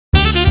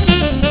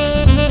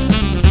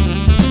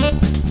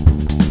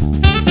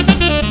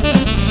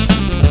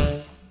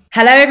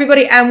Hello,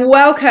 everybody, and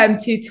welcome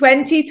to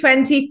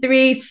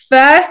 2023's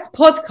first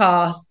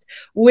podcast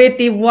with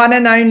the one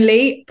and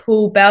only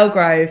Paul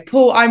Belgrove.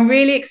 Paul, I'm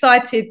really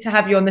excited to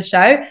have you on the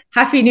show.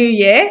 Happy New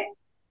Year.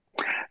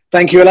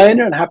 Thank you,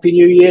 Elena, and Happy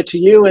New Year to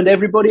you and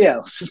everybody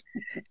else.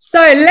 So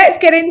let's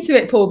get into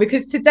it, Paul,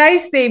 because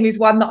today's theme is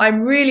one that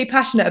I'm really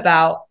passionate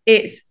about.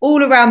 It's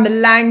all around the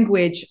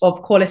language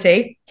of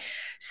quality.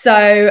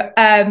 So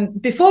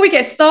before we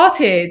get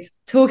started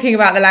talking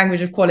about the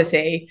language of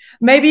quality,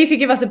 maybe you could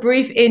give us a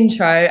brief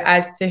intro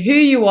as to who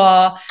you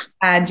are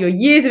and your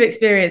years of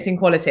experience in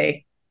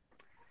quality.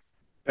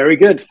 Very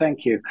good,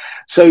 thank you.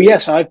 So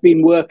yes, I've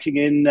been working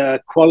in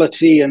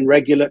quality and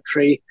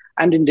regulatory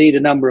and indeed a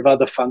number of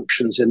other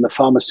functions in the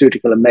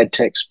pharmaceutical and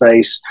medtech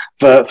space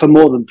for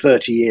more than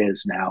 30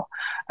 years now.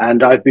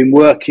 And I've been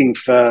working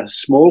for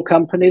small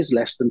companies,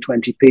 less than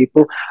 20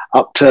 people,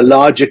 up to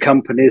larger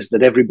companies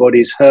that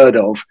everybody's heard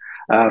of.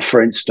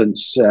 For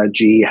instance,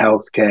 GE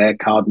Healthcare,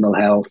 Cardinal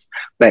Health,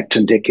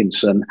 Becton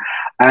Dickinson.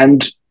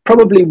 And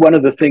probably one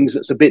of the things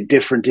that's a bit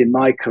different in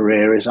my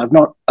career is I've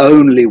not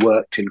only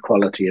worked in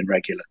quality and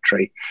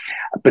regulatory,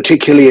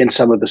 particularly in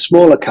some of the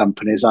smaller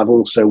companies. I've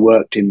also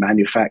worked in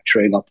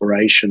manufacturing,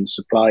 operations,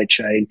 supply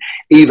chain,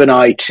 even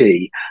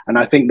IT. And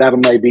I think that'll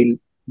maybe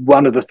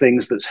one of the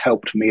things that's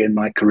helped me in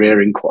my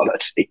career in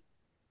quality.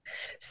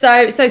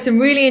 So some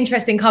really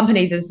interesting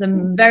companies and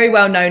some very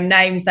well-known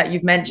names that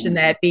you've mentioned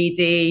there,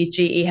 BD,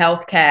 GE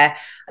Healthcare.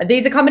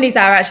 These are companies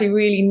that are actually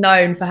really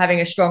known for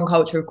having a strong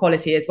culture of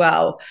quality as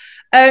well.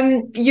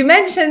 You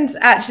mentioned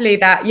actually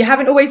that you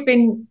haven't always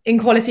been in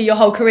quality your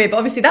whole career, but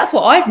obviously that's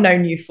what I've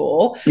known you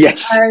for.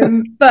 Yes.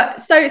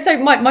 But so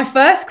my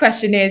first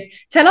question is,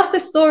 tell us the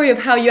story of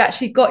how you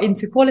actually got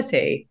into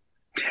quality.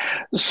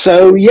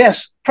 So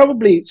yes,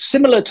 probably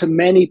similar to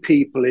many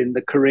people in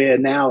the career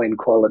now in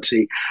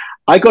quality,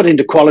 I got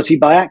into quality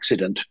by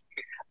accident.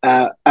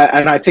 And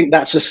I think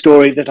that's a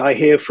story that I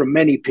hear from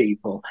many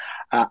people.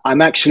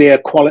 I'm actually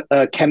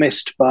a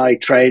chemist by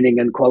training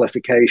and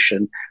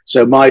qualification.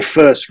 So my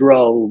first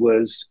role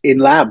was in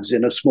labs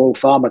in a small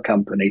pharma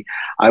company.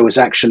 I was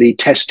actually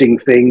testing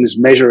things,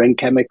 measuring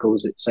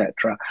chemicals,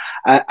 etc.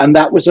 And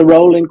that was a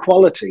role in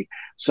quality.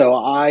 So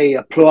I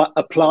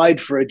applied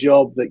for a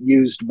job that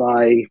used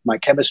my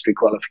chemistry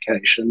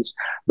qualifications,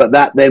 but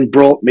that then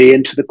brought me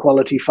into the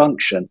quality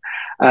function.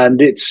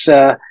 And it's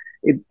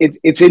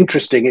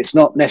interesting. It's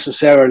not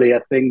necessarily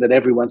a thing that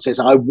everyone says,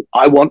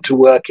 I want to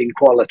work in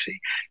quality.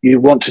 You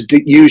want to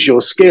use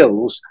your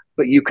skills,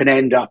 but you can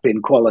end up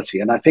in quality.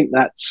 And I think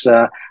that's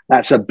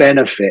a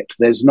benefit.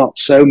 There's not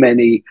so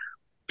many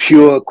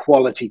pure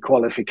quality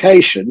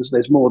qualifications.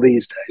 There's more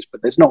these days,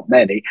 but there's not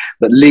many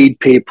that lead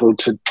people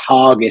to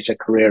target a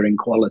career in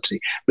quality.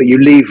 But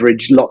you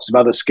leverage lots of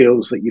other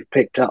skills that you've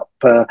picked up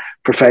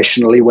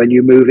professionally when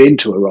you move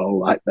into a role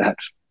like that.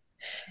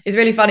 It's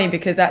really funny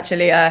because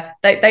actually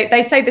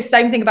they say the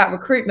same thing about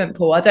recruitment,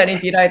 Paul. I don't know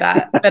if you know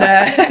that, but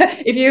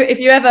if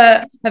you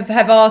ever have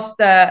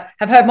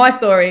heard my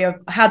story of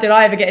how did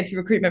I ever get into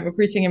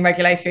recruiting in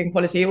regulatory and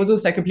quality, it was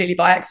also completely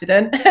by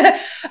accident.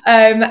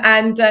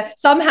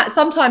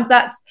 Sometimes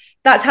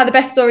that's how the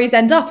best stories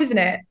end up, isn't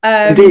it?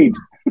 Indeed.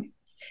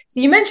 So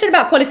you mentioned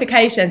about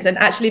qualifications, and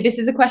actually this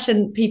is a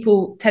question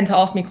people tend to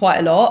ask me quite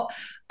a lot.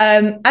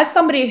 As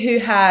somebody who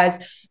has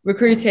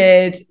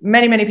recruited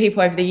many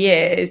people over the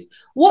years,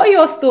 what are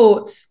your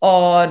thoughts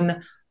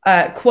on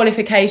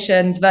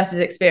qualifications versus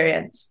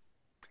experience?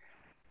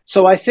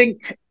 So I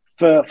think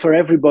for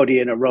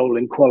everybody in a role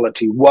in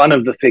quality, one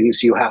of the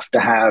things you have to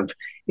have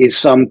is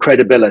some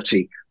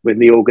credibility with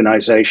the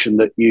organization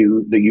that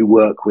you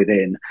work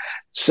within.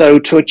 So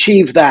to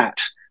achieve that,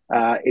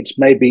 it's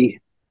maybe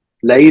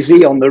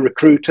lazy on the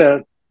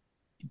recruiter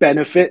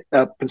benefit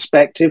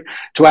perspective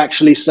to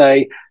actually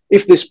say,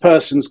 if this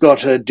person's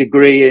got a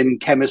degree in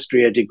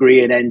chemistry, a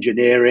degree in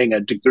engineering, a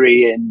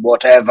degree in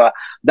whatever,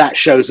 that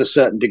shows a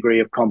certain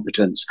degree of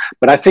competence.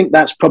 But I think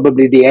that's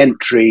probably the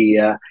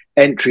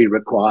entry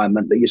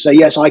requirement, that you say,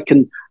 yes, I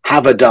can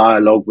have a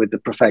dialogue with the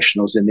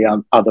professionals in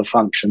the other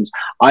functions.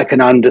 I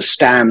can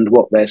understand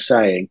what they're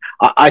saying.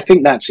 I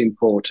think that's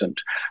important.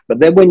 But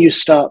then when you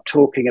start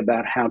talking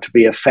about how to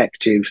be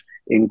effective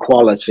in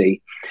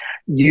quality,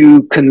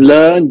 you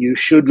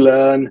should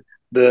learn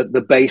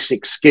the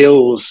basic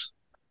skills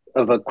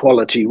of a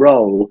quality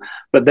role,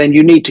 but then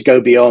you need to go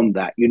beyond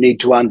that. You need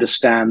to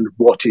understand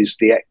what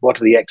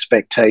are the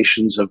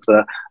expectations of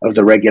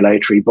the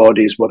regulatory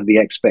bodies, what are the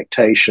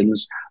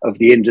expectations of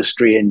the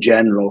industry in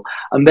general,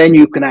 and then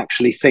you can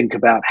actually think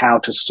about how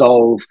to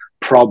solve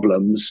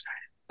problems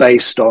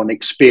based on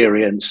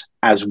experience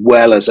as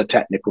well as a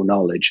technical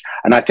knowledge.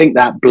 And I think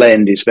that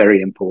blend is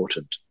very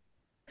important.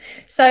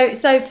 So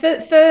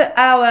for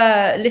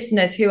our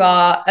listeners who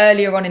are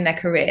earlier on in their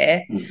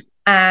career,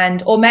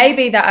 or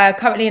maybe that are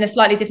currently in a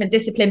slightly different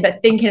discipline, but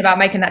thinking about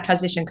making that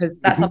transition, because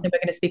that's something we're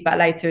going to speak about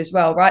later as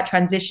well, right?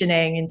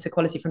 Transitioning into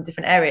quality from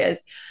different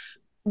areas.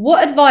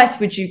 What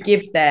advice would you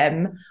give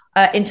them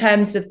in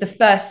terms of the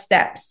first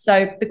steps?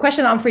 So the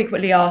question that I'm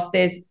frequently asked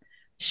is,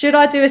 should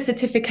I do a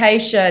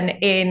certification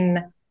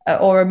in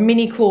or a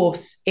mini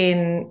course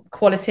in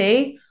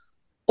quality,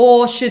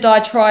 or should I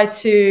try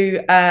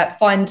to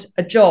find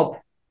a job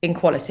in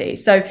quality?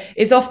 So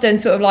it's often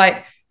sort of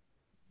like,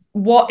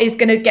 what is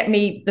going to get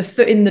me the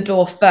foot in the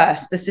door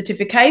first, the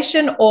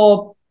certification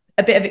or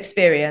a bit of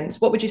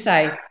experience? What would you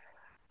say?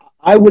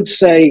 I would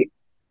say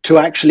to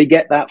actually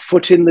get that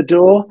foot in the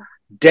door,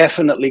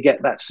 definitely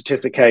get that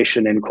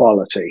certification in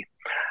quality.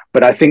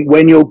 But I think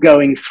when you're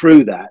going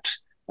through that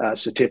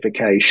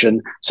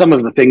certification, some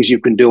of the things you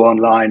can do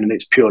online and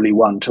it's purely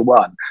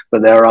one-to-one,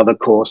 but there are other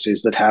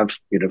courses that have,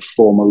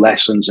 formal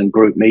lessons and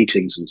group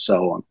meetings and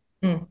so on.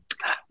 Mm.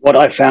 What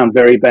I found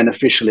very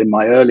beneficial in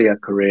my earlier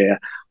career,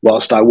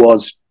 whilst I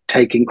was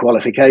taking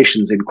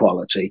qualifications in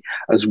quality,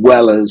 as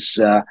well as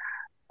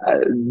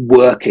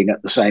working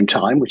at the same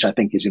time, which I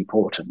think is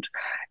important,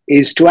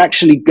 is to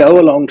actually go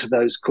along to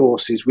those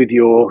courses with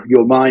your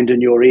mind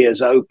and your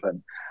ears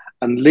open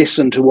and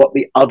listen to what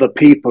the other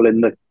people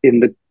in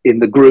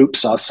the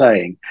groups are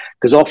saying.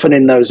 Because often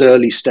in those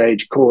early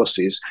stage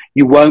courses,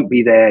 you won't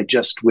be there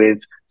just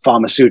with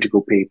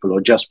pharmaceutical people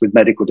or just with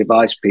medical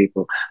device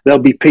people. There'll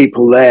be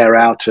people there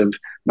out of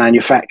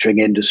manufacturing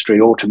industry,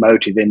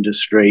 automotive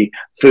industry,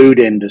 food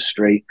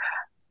industry.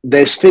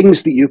 There's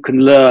things that you can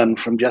learn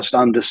from just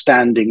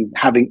understanding,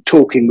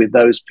 talking with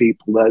those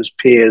people, those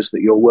peers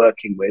that you're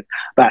working with,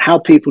 about how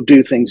people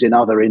do things in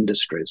other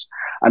industries.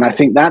 And I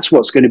think that's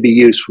what's going to be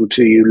useful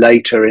to you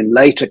later in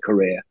later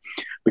career,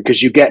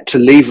 because you get to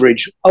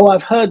leverage,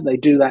 I've heard they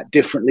do that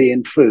differently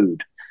in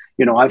food.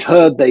 I've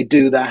heard they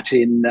do that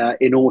in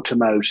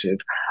automotive.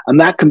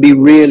 And that can be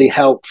really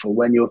helpful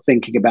when you're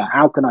thinking about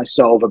how can I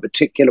solve a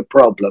particular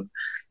problem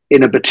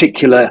in a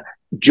particular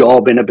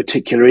job in a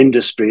particular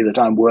industry that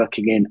I'm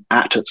working in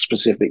at a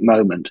specific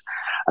moment.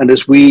 And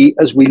as we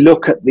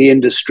look at the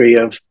industry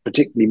of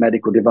particularly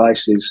medical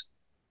devices,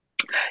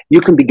 you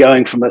can be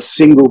going from a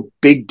single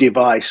big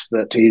device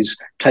that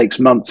takes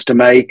months to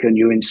make and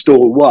you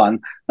install one.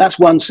 That's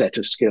one set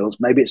of skills.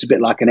 Maybe it's a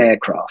bit like an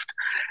aircraft.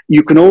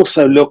 You can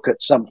also look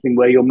at something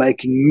where you're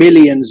making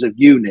millions of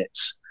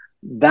units.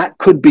 That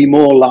could be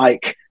more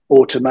like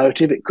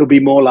automotive. It could be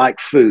more like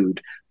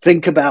food.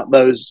 Think about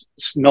those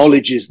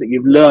knowledges that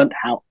you've learned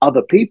how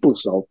other people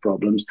solve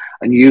problems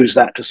and use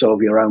that to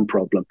solve your own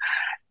problem.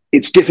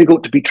 It's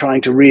difficult to be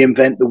trying to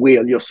reinvent the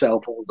wheel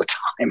yourself all the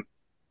time.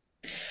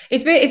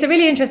 It's a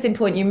really interesting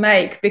point you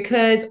make,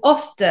 because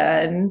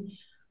often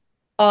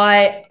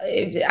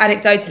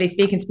anecdotally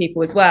speaking to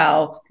people as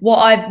well, what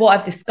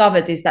I've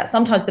discovered is that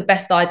sometimes the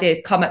best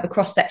ideas come at the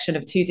cross section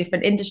of two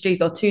different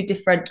industries or two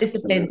different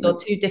disciplines or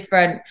two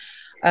different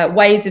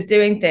ways of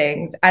doing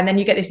things, and then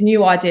you get this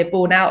new idea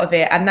born out of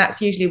it, and that's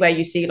usually where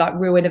you see like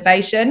real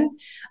innovation,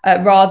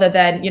 rather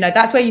than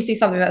that's where you see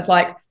something that's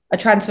like a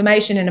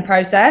transformation in a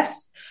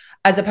process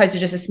as opposed to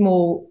just a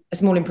small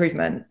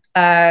improvement.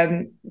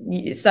 So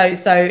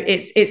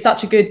it's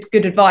such a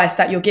good advice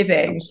that you're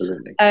giving.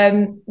 Absolutely.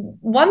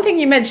 One thing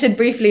you mentioned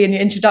briefly in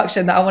your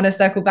introduction that I want to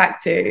circle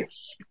back to,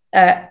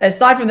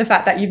 aside from the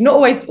fact that you've not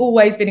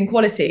always been in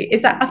quality,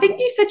 is that I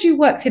think you said you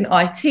worked in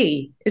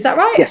IT. Is that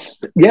right?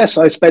 Yes,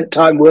 I spent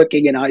time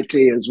working in IT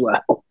as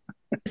well.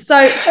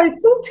 So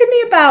talk to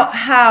me about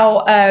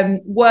how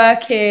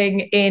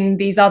working in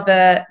these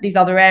other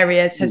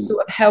areas has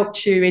sort of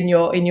helped you in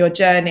your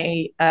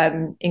journey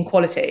in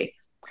quality.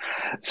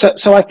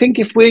 So I think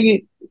if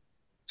we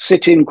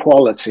sit in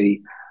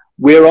quality,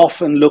 we're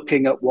often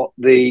looking at what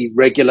the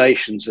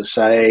regulations are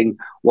saying,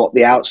 what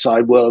the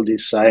outside world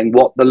is saying,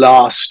 what the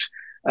last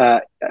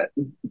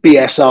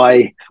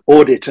BSI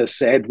auditor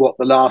said, what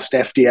the last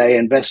FDA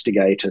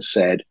investigator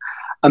said.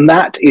 And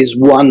that is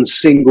one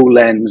single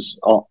lens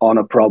on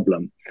a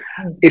problem.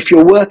 If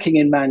you're working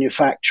in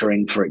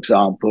manufacturing, for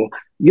example,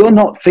 you're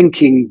not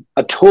thinking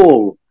at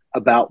all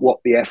about what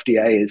the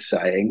FDA is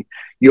saying.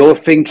 You're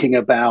thinking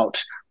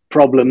about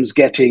problems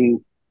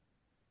getting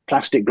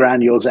plastic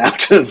granules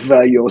out of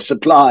your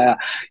supplier.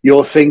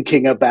 You're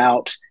thinking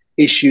about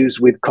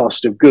issues with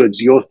cost of goods.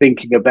 You're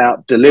thinking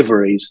about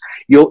deliveries.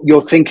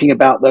 You're thinking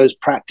about those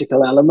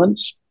practical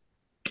elements.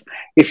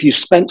 If you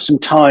spent some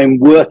time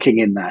working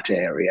in that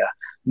area,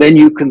 then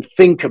you can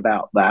think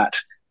about that.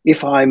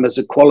 If I'm, as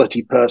a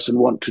quality person,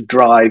 want to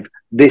drive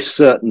this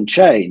certain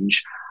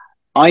change,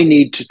 I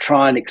need to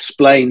try and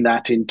explain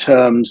that in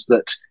terms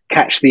that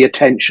catch the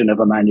attention of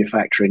a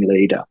manufacturing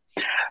leader.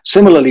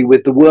 Similarly,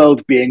 with the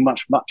world being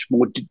much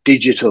more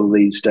digital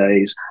these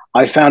days,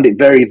 I found it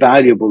very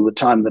valuable the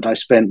time that I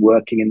spent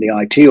working in the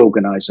IT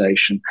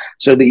organization,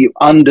 so that you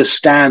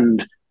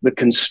understand the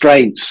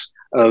constraints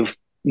of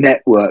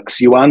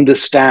networks, you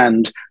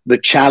understand the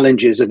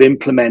challenges of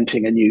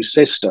implementing a new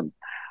system.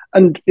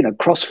 And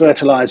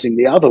cross-fertilizing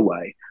the other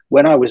way,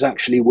 when I was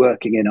actually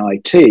working in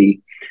IT,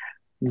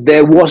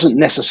 there wasn't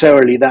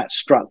necessarily that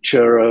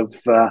structure of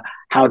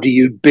how do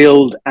you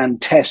build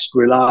and test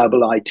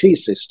reliable IT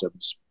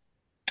systems.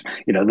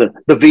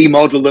 The V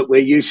model that we're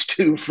used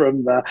to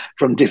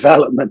from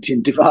development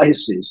in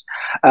devices.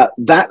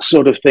 That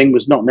sort of thing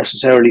was not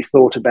necessarily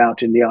thought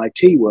about in the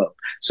IT world.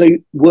 So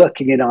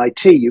working in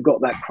IT, you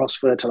got that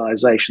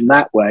cross-fertilization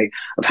that way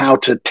of how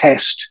to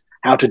test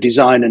how to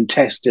design and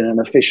test in an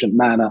efficient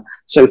manner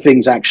so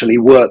things actually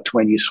worked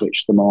when you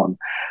switched them on.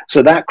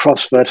 So that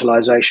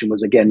cross-fertilization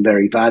was, again,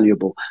 very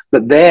valuable.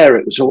 But there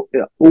it was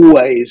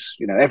always,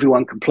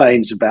 everyone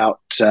complains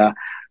about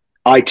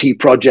IT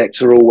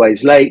projects are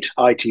always late,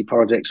 IT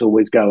projects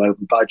always go over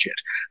budget.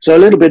 So a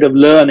little bit of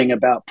learning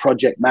about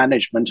project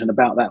management and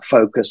about that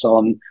focus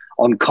on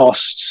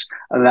costs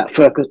and that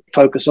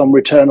focus on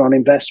return on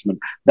investment.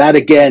 That,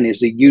 again,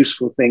 is a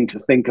useful thing to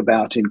think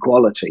about in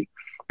quality,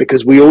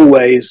 because we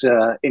always,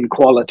 in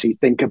quality,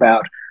 think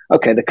about,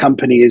 okay, the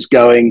company is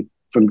going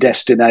from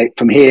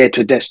here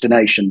to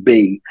destination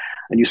B.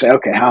 And you say,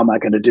 okay, how am I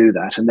going to do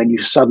that? And then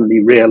you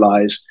suddenly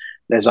realize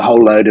there's a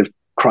whole load of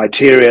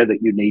criteria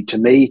that you need to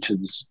meet.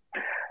 And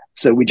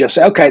so we just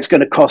say, okay, it's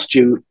going to cost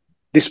you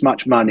this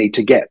much money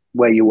to get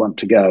where you want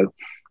to go.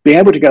 Being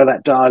able to go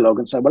that dialogue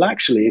and say, well,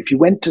 actually, if you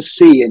went to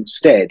C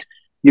instead,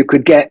 you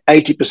could get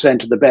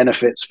 80% of the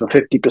benefits for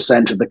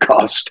 50% of the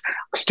cost,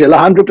 still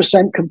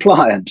 100%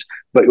 compliant,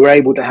 but you're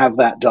able to have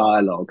that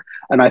dialogue.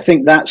 And I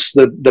think that's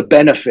the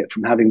benefit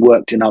from having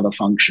worked in other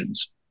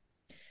functions.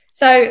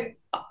 So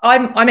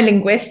I'm a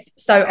linguist,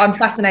 so I'm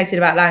fascinated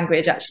about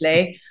language,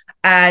 actually.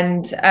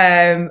 And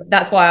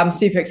that's why I'm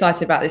super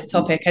excited about this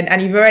topic.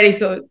 And you've already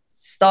sort of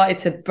started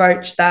to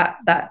broach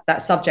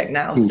that subject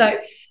now. So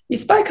you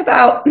spoke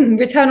about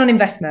return on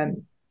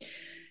investment.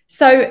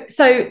 So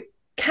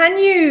can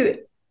you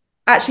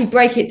actually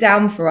break it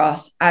down for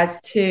us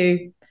as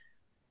to,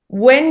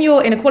 when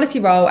you're in a quality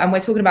role and we're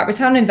talking about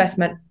return on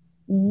investment,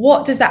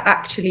 what does that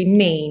actually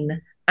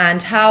mean?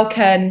 And how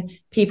can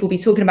people be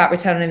talking about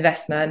return on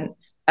investment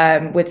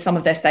with some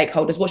of their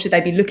stakeholders? What should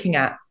they be looking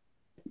at?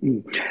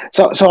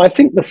 So I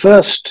think the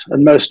first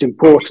and most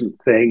important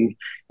thing,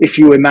 if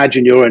you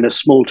imagine you're in a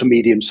small to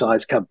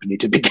medium-sized company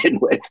to begin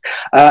with,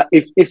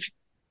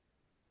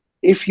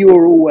 if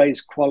you're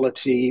always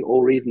quality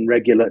or even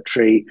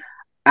regulatory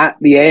at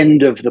the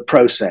end of the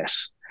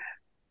process,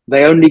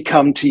 they only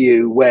come to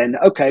you when,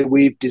 okay,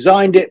 we've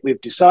designed it,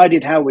 we've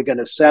decided how we're going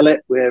to sell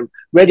it, we're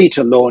ready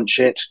to launch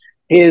it,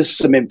 here's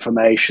some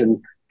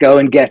information, go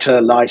and get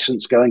a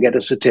license, go and get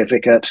a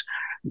certificate,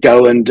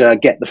 go and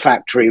get the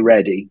factory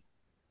ready.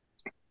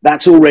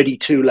 That's already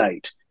too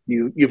late.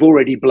 You've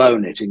already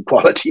blown it in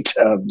quality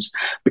terms,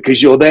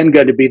 because you're then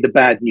going to be the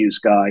bad news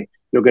guy.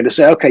 You're going to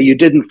say, okay, you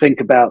didn't think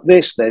about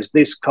this. There's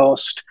this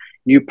cost.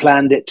 You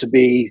planned it to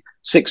be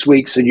 6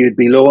 weeks and you'd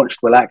be launched.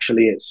 Well,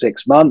 actually, it's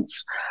 6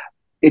 months.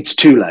 It's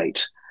too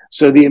late.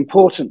 So the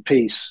important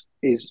piece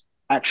is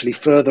actually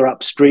further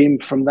upstream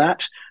from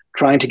that,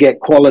 trying to get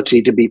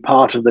quality to be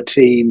part of the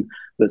team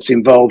that's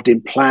involved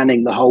in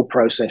planning the whole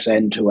process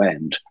end to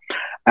end.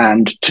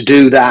 And to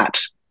do that,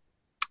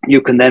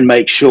 you can then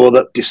make sure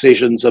that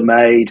decisions are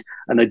made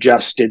and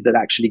adjusted that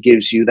actually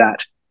gives you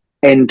that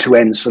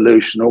end-to-end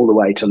solution all the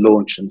way to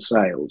launch and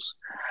sales.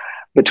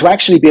 But to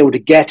actually be able to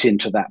get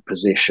into that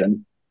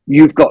position,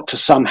 you've got to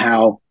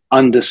somehow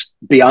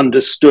be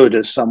understood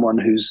as someone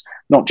who's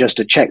not just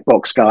a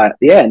checkbox guy at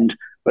the end,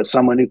 but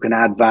someone who can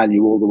add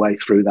value all the way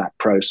through that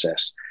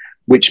process,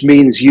 which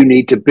means you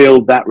need to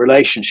build that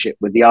relationship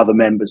with the other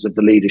members of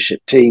the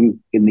leadership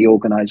team in the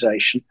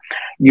organization.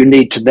 You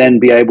need to then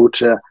be able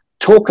to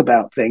talk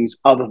about things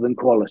other than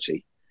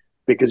quality.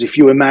 Because if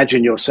you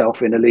imagine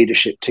yourself in a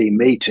leadership team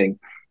meeting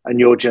and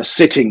you're just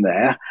sitting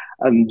there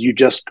and you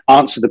just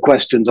answer the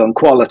questions on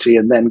quality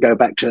and then go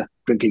back to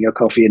drinking your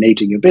coffee and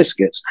eating your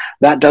biscuits,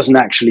 that doesn't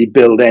actually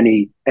build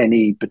any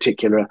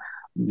particular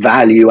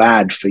value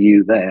add for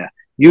you there.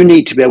 You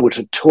need to be able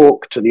to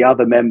talk to the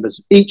other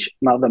members, each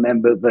other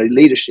member of the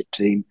leadership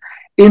team,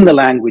 in the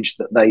language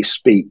that they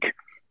speak,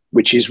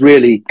 which is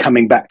really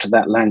coming back to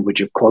that language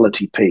of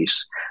quality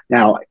piece.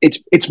 Now,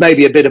 it's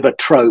maybe a bit of a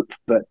trope,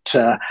 but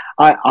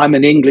I'm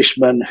an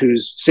Englishman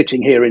who's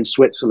sitting here in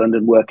Switzerland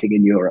and working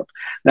in Europe.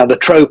 Now, the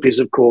trope is,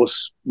 of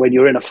course, when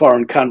you're in a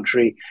foreign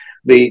country,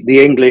 the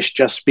English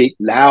just speak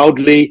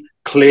loudly,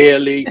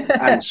 clearly,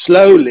 and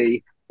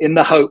slowly in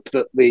the hope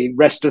that the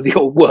rest of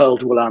the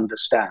world will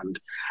understand.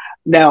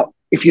 Now,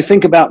 if you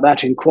think about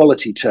that in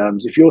quality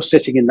terms, if you're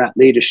sitting in that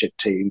leadership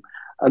team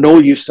and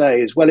all you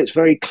say is, well, it's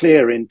very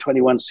clear in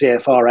 21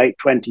 CFR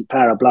 820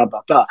 para blah,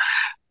 blah, blah,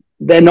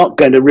 they're not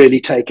going to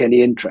really take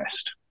any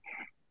interest.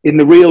 In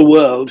the real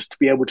world, to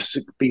be able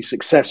to be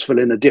successful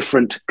in a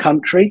different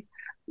country,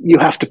 you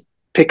have to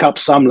pick up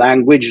some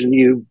language and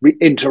you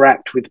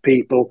interact with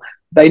people.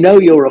 They know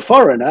you're a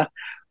foreigner,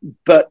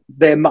 but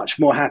they're much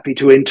more happy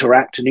to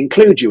interact and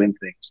include you in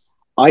things.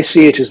 I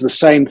see it as the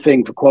same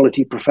thing for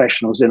quality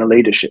professionals in a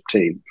leadership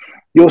team.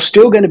 You're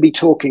still going to be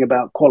talking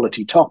about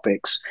quality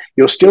topics.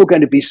 You're still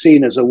going to be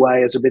seen as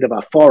a bit of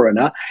a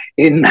foreigner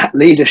in that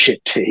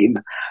leadership team,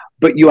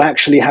 but you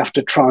actually have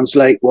to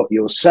translate what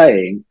you're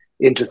saying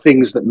into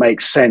things that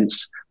make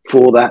sense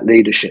for that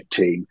leadership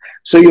team.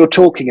 So you're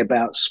talking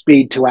about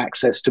speed to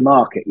access to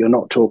market. You're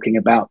not talking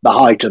about the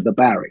height of the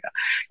barrier.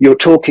 You're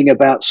talking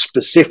about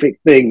specific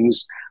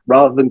things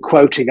rather than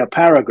quoting a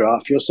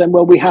paragraph. You're saying,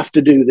 well, we have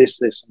to do this,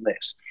 this, and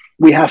this.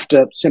 We have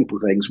to, simple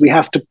things. We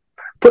have to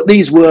put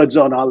these words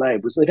on our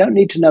labels. They don't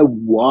need to know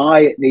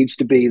why it needs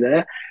to be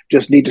there.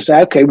 Just need to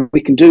say, okay,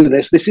 we can do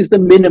this. This is the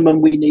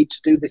minimum we need to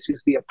do. This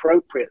is the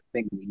appropriate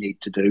thing we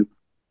need to do.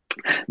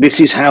 This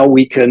is how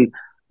we can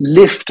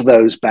lift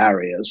those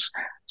barriers,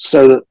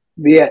 so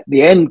that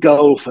the end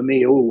goal for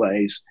me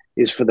always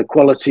is for the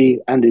quality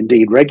and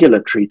indeed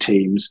regulatory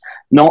teams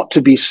not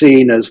to be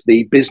seen as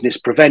the business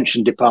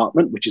prevention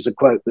department, which is a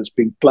quote that's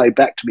been played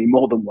back to me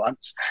more than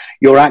once.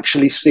 You're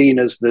actually seen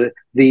as the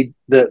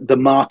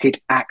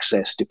market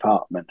access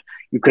department.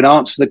 You can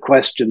answer the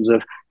questions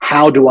of,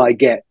 how do I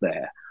get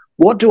there?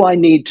 What do I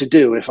need to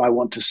do if I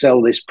want to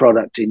sell this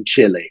product in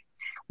Chile?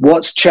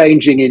 What's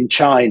changing in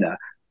China?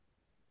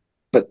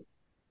 But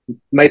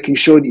making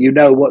sure that you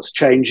know what's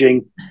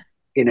changing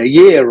in a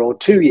year or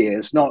 2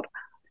 years, not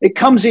it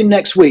comes in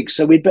next week,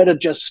 so we'd better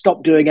just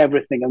stop doing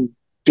everything and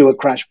do a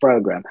crash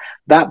program.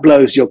 That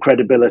blows your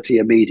credibility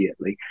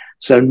immediately.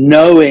 So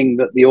knowing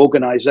that the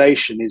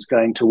organization is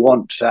going to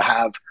want to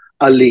have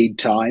a lead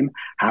time,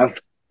 have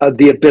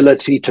the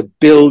ability to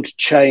build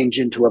change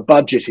into a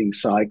budgeting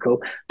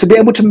cycle, to be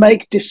able to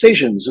make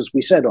decisions, as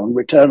we said, on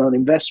return on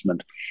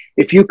investment.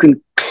 If you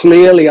can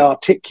clearly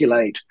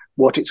articulate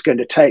what it's going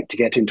to take to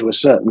get into a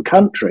certain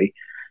country,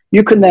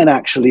 you can then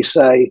actually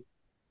say,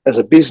 as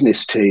a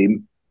business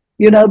team,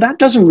 that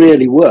doesn't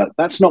really work.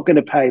 That's not going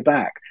to pay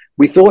back.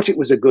 We thought it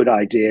was a good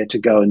idea to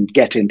go and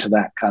get into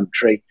that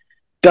country.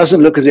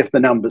 Doesn't look as if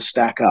the numbers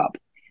stack up.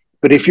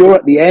 But if you're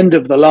at the end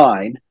of the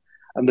line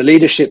and the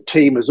leadership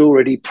team has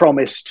already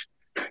promised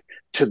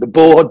to the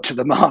board, to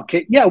the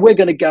market, yeah, we're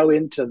going to go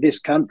into this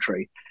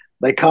country,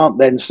 they can't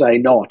then say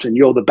not, and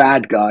you're the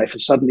bad guy for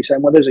suddenly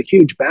saying, well, there's a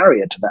huge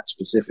barrier to that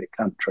specific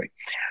country.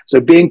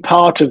 So being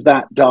part of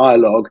that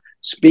dialogue,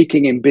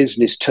 speaking in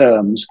business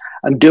terms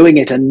and doing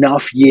it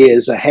enough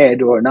years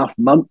ahead or enough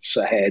months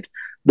ahead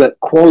that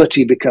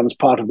quality becomes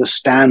part of the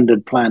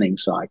standard planning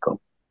cycle.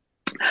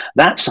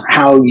 That's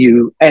how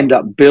you end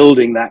up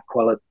building that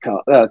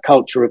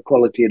culture of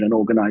quality in an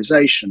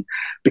organization,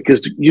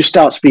 because you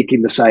start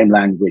speaking the same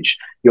language.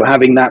 You're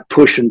having that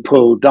push and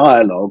pull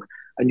dialogue,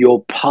 and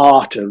you're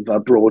part of a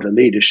broader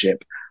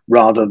leadership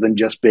rather than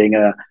just being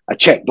a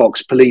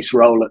checkbox police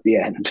role at the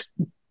end.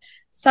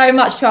 So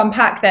much to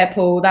unpack there,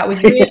 Paul. That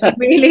was really,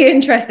 really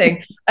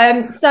interesting.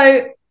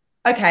 So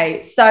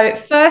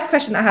first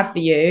question I have for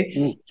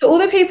you. For all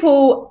the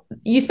people,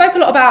 you spoke a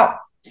lot about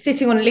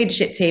sitting on a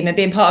leadership team and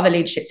being part of a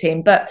leadership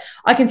team, but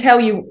I can tell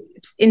you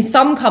in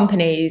some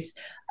companies,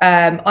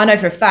 I know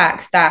for a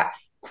fact that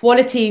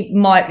quality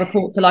might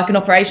report to like an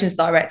operations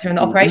director, and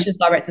the operations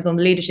director is on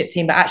the leadership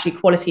team, but actually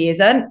quality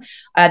isn't.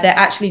 They're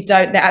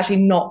actually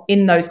not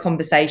in those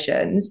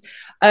conversations.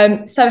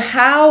 So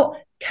how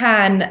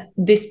can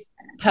this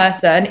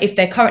person, if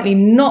they're currently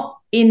not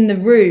in the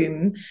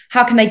room,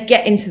 how can they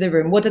get into the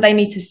room? What do they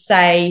need to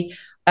say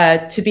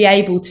to be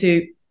able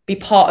to be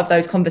part of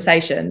those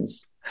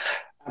conversations?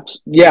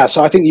 Yeah,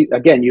 so I think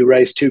you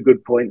raised two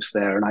good points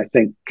there, and I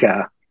think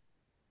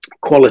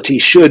quality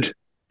should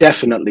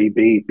definitely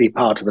be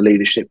part of the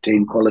leadership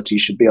team. Quality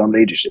should be on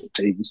leadership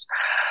teams,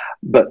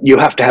 but you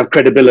have to have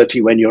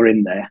credibility when you're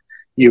in there.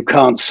 You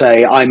can't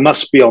say, I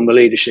must be on the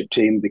leadership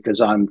team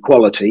because I'm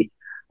quality.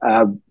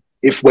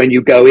 If when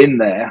you go in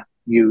there,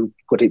 you,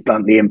 put it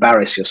bluntly,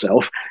 embarrass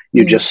yourself,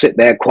 you just sit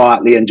there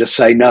quietly and just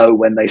say no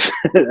when they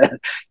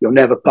you're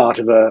never part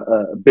of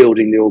a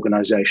building the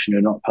organization.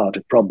 You're not part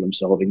of problem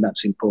solving.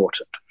 That's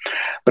important.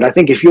 But I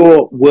think if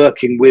you're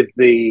working with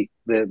the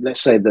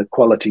let's say the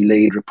quality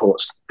lead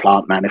reports to the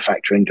plant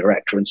manufacturing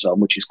director and so on,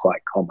 which is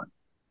quite common,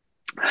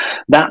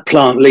 that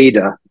plant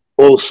leader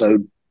also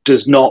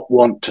does not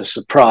want to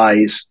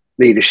surprise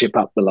leadership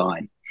up the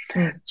line.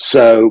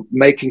 So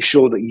making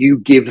sure that you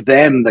give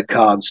them the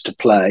cards to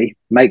play,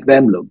 make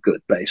them look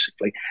good,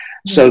 basically,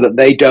 so that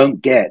they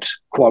don't get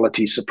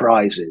quality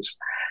surprises.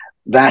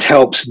 That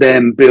helps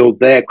them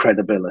build their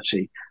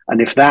credibility.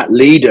 And if that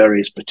leader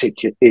is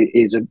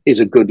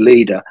a good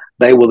leader,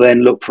 they will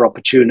then look for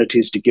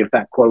opportunities to give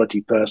that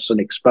quality person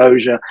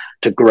exposure,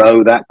 to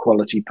grow that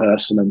quality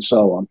person, and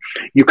so on.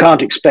 You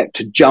can't expect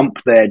to jump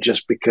there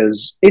just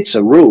because it's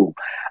a rule,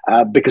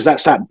 because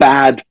that's that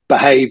bad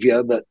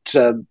behavior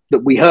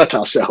that we hurt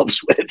ourselves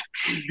with.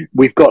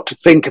 We've got to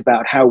think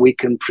about how we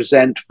can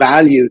present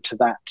value to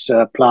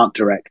that plant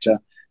director,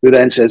 who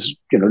then says,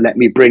 let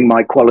me bring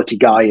my quality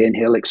guy in,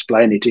 he'll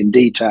explain it in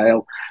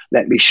detail.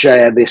 Let me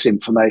share this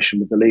information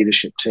with the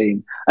leadership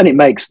team. And it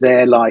makes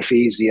their life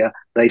easier.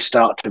 They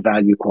start to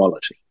value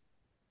quality.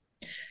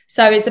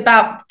 So it's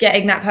about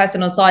getting that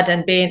person on side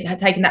and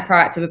taking that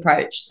proactive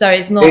approach. So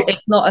it's not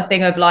a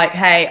thing of like,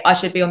 hey, I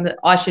should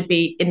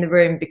be in the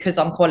room because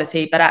I'm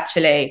quality, but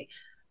actually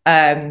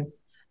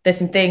there's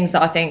some things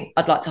that I think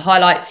I'd like to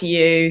highlight to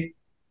you,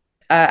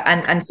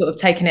 and sort of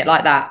taking it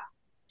like that.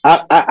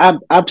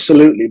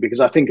 Absolutely, because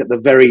I think at the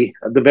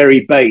very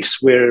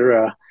base,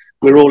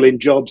 we're all in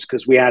jobs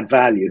because we add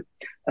value,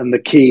 and the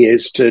key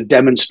is to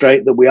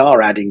demonstrate that we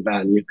are adding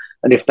value.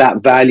 And if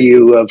that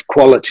value of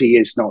quality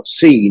is not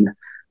seen,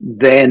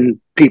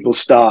 then people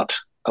start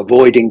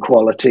avoid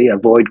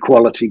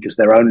quality because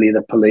they're only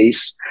the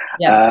police.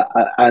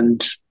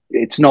 And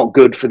it's not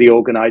good for the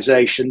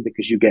organization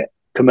because you get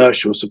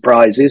commercial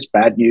surprises,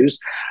 bad news.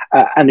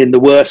 And in the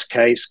worst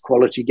case,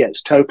 quality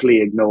gets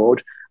totally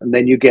ignored, and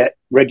then you get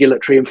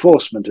regulatory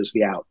enforcement as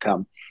the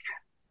outcome.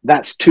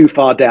 That's too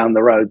far down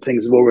the road.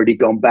 Things have already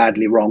gone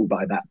badly wrong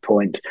by that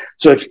point.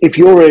 So if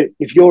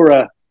you're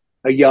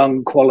a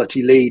young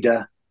quality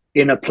leader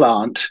in a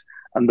plant,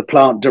 and the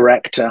plant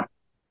director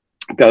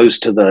goes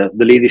to the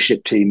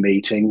leadership team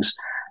meetings,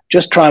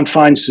 just try and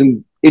find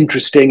some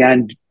interesting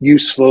and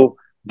useful,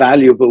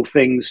 valuable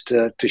things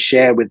to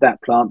share with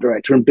that plant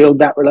director and build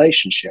that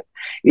relationship.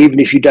 Even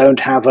if you don't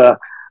have a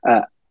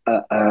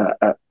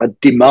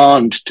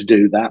demand to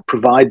do that,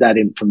 provide that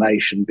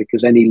information,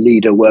 because any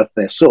leader worth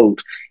their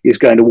salt is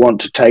going to want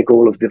to take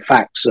all of the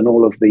facts and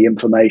all of the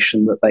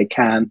information that they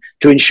can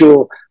to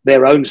ensure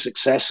their own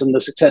success and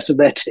the success of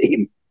their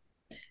team.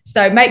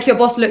 So make your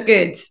boss look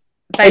good.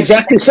 Basically.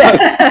 Exactly so.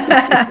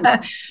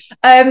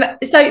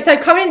 So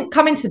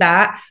coming to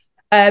that,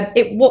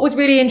 what was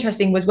really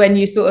interesting was when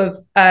you sort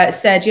of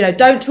said,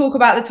 don't talk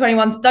about the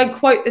 21, don't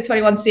quote the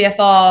 21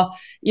 CFR,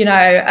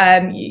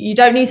 you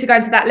don't need to go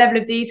into that level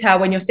of detail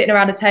when you're sitting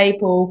around a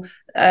table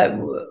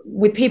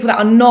with people that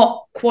are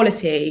not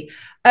quality.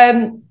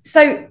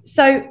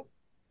 So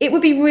it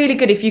would be really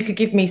good if you could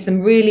give me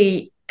some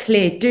really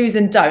clear do's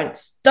and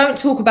don'ts. Don't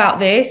talk about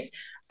this.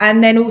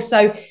 And then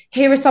also,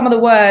 here are some of the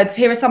words,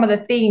 here are some of the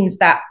themes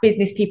that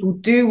business people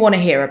do want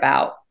to hear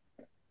about.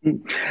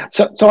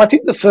 So I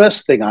think the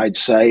first thing I'd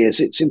say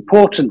is it's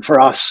important for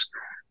us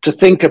to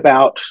think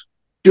about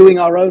doing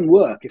our own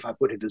work, if I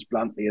put it as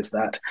bluntly as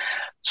that.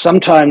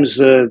 Sometimes,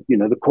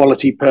 the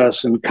quality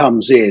person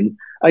comes in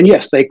and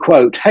yes, they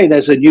quote, hey,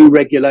 there's a new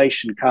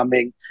regulation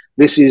coming.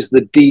 This is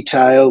the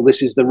detail.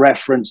 This is the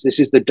reference. This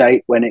is the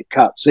date when it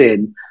cuts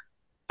in.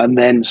 And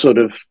then sort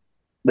of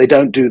they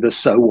don't do the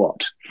so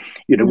what.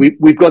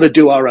 We've got to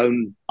do our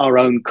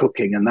own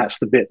cooking, and that's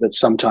the bit that's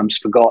sometimes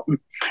forgotten.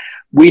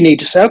 We need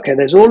to say, okay,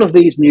 there's all of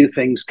these new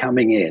things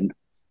coming in.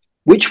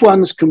 Which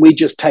ones can we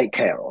just take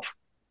care of?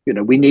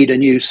 We need a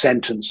new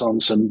sentence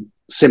on some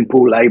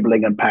simple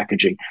labeling and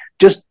packaging.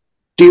 Just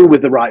deal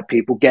with the right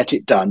people, get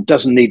it done.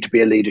 Doesn't need to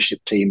be a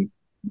leadership team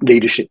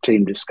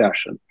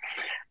discussion.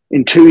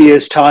 In 2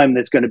 years' time,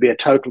 there's going to be a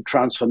total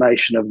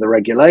transformation of the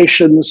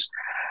regulations,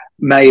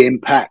 may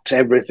impact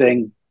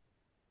everything.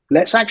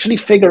 Let's actually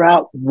figure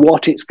out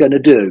what it's going to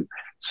do.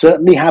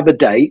 Certainly have a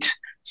date,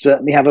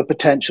 certainly have a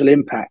potential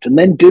impact, and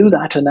then do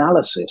that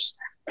analysis.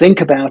 Think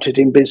about it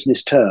in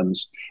business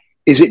terms.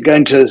 Is it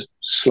going to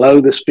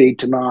slow the speed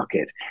to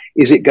market?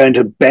 Is it going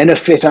to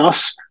benefit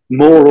us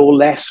more or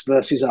less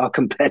versus our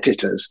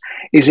competitors?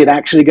 Is it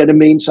actually going to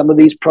mean some of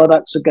these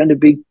products are going to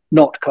be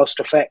not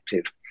cost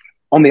effective?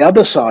 On the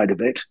other side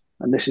of it,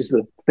 and this is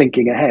the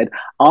thinking ahead,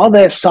 are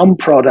there some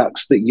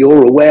products that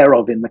you're aware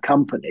of in the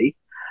company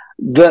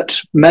that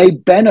may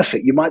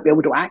benefit? You might be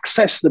able to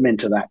access them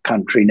into that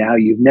country now.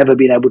 You've never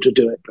been able to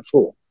do it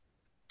before.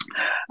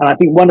 And I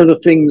think one of the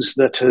things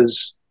that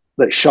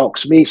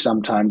shocks me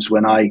sometimes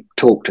when I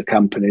talk to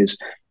companies,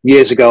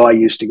 years ago, I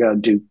used to go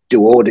and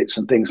do audits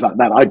and things like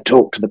that. I'd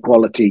talk to the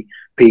quality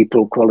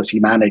people, quality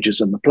managers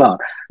in the plant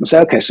and say,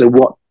 okay, so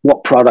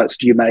what products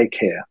do you make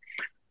here?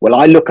 Well,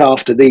 I look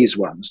after these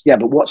ones. Yeah,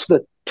 but what's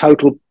the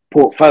total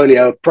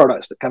portfolio of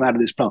products that come out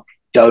of this plant?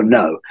 Don't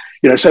know.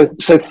 So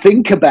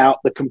think about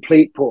the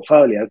complete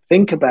portfolio.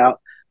 Think about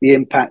the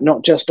impact,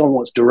 not just on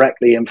what's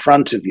directly in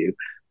front of you,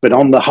 but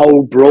on the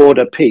whole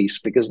broader piece,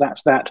 because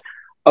that's that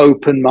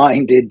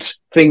open-minded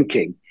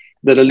thinking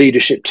that a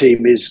leadership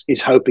team is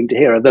hoping to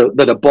hear, or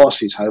that a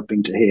boss is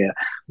hoping to hear.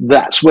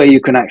 That's where you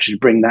can actually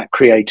bring that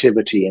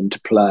creativity into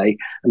play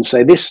and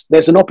say,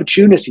 there's an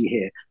opportunity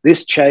here.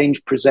 This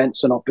change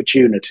presents an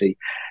opportunity.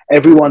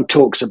 Everyone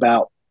talks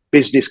about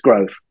business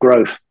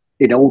growth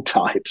in all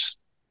types.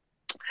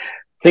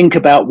 Think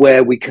about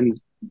where we can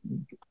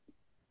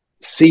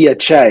see a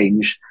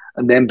change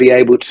and then be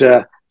able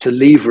to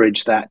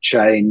leverage that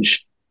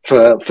change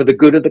for the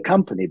good of the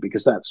company,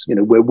 because that's,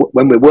 when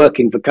we're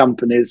working for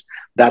companies,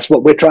 that's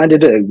what we're trying to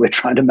do. We're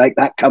trying to make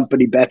that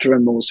company better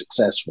and more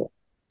successful.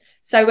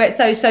 So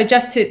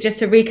just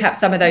to recap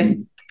some of those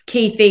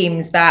key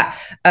themes that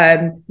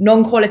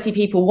non-quality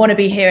people want to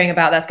be hearing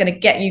about, that's going to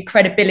get you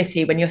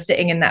credibility when you're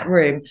sitting in that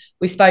room.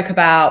 We spoke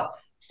about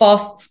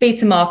fast speed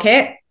to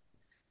market.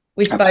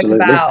 We spoke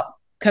Absolutely. about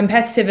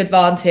competitive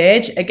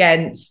advantage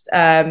against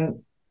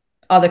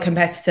other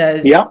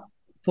competitors'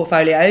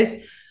 portfolios.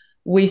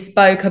 We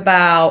spoke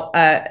about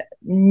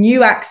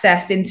new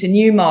access into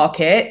new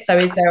markets. So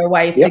is there a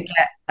way to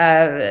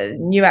get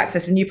new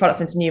access for new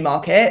products into new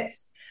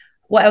markets?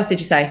 What else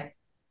did you say?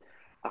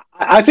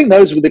 I think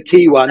those were the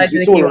key ones.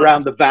 It's all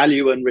around the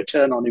value and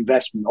return on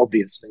investment,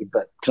 obviously,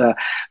 but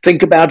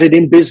think about it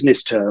in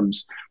business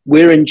terms.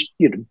 We're in,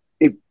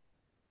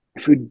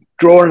 if we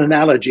draw an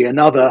analogy,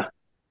 another,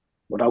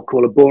 what I'll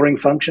call a boring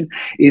function,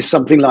 is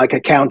something like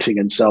accounting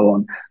and so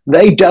on.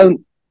 They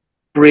don't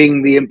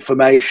bring the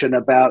information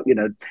about,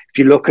 if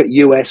you look at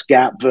US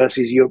GAAP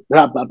versus your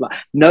blah, blah, blah.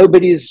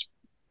 Nobody's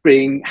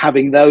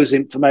having those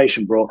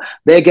information brought.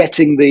 They're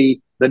getting the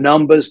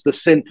numbers, the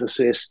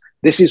synthesis.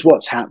 This is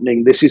what's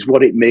happening. This is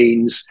what it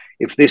means.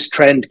 If this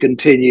trend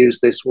continues,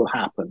 this will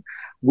happen.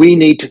 We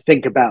need to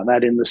think about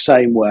that in the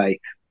same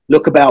way.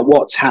 Look about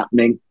what's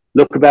happening.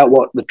 Look about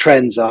what the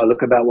trends are.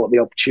 Look about what the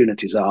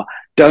opportunities are.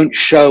 Don't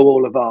show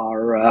all of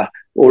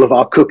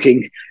our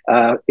cooking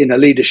in a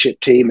leadership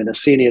team, in a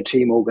senior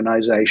team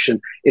organization,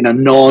 in a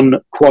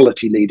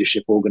non-quality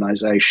leadership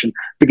organization,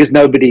 because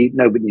nobody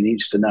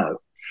needs to know.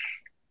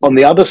 On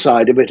the other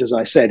side of it, as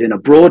I said, in a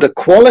broader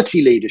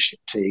quality leadership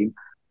team,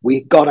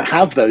 we've got to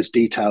have those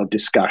detailed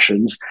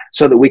discussions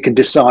so that we can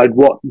decide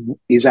what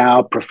is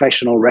our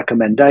professional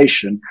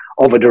recommendation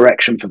of a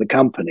direction for the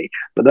company.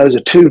 But those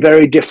are two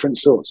very different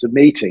sorts of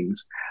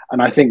meetings.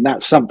 And I think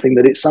that's something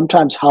that it's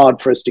sometimes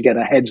hard for us to get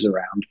our heads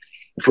around.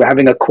 If we're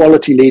having a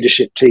quality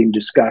leadership team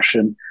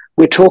discussion,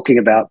 we're talking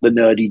about the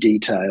nerdy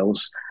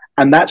details.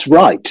 And that's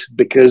right,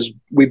 because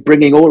we're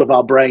bringing all of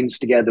our brains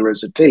together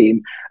as a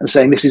team and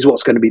saying this is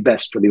what's going to be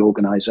best for the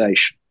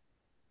organization.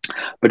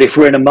 But if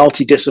we're in a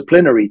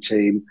multidisciplinary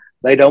team,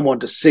 they don't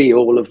want to see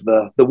all of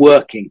the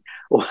working,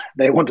 or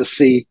they want to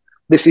see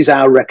this is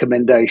our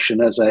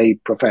recommendation as a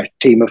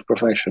team of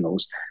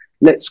professionals.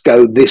 Let's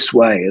go this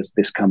way as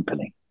this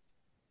company.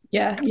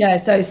 Yeah.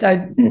 So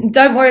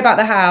don't worry about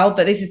the how,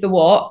 but this is the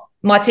what.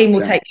 My team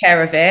will take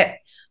care of it.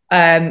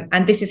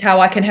 And this is how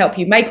I can help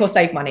you make or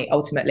save money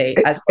ultimately.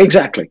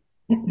 Exactly.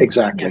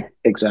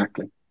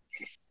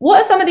 What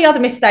are some of the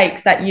other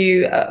mistakes that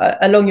you,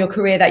 along your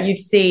career, that you've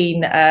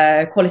seen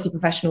quality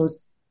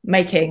professionals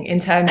making in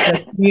terms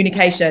of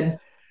communication?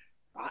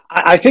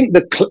 I think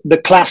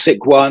the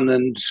classic one,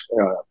 and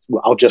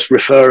I'll just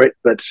refer it,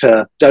 but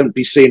don't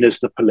be seen as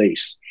the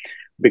police,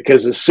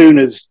 because as soon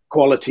as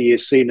quality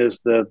is seen as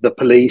the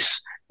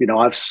police,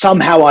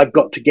 I've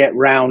got to get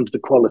round the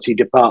quality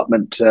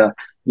department to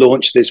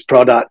launch this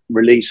product,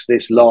 release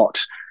this lot.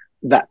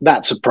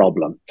 That's a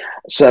problem.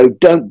 So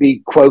don't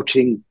be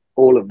quoting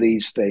all of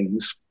these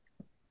things.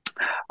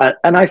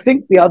 And I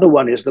think the other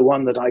one is the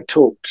one that I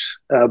talked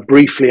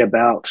briefly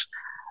about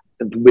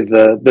with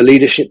the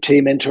leadership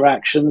team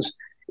interactions,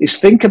 is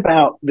think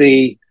about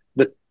the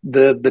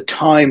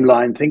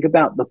timeline, think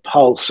about the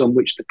pulse on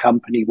which the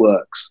company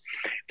works.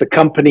 The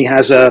company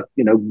has a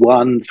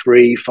 1,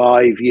 3,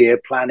 5 year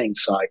planning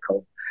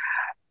cycle.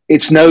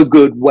 It's no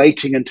good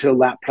waiting until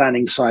that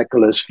planning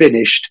cycle is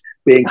finished,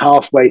 being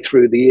halfway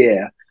through the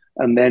year,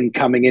 and then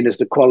coming in as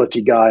the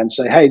quality guy and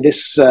say, hey,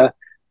 this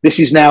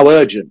is now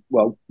urgent.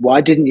 Well,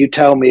 why didn't you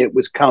tell me it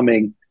was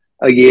coming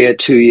a year,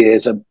 2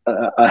 years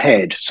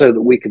ahead so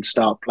that we could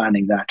start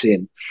planning that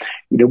in?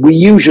 We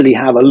usually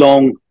have a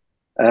long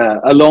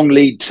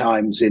lead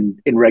times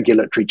in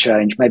regulatory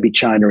change, maybe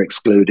China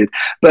excluded,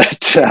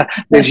 but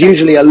there's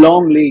usually a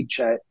long lead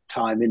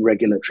time in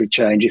regulatory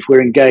change. If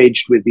we're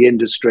engaged with the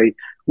industry,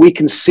 we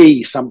can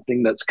see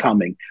something that's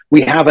coming.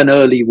 We have an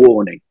early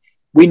warning.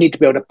 We need to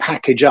be able to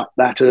package up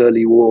that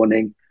early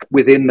warning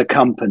within the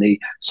company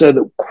so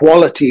that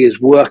quality is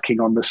working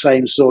on the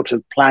same sort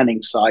of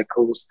planning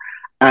cycles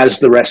as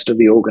the rest of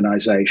the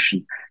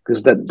organization,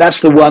 because that's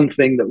the one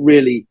thing that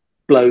really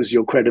blows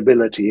your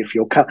credibility. If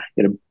your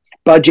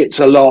budgets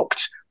are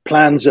locked,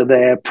 plans are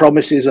there,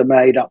 promises are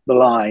made up the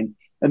line,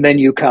 and then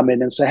you come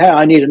in and say, hey,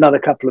 I need another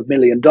couple of $1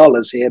 million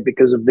here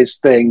because of this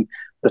thing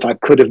that I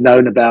could have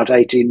known about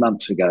 18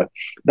 months ago.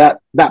 That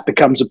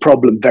becomes a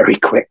problem very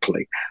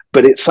quickly.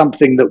 But it's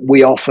something that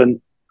we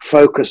often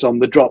focus on,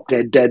 the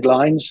drop-dead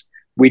deadlines.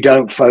 We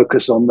don't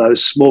focus on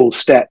those small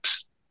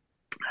steps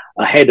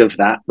ahead of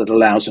that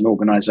allows an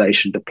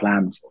organization to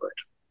plan for it.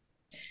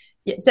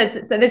 Yeah, so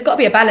there's got to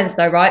be a balance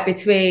though, right?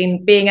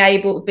 Between being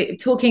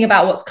talking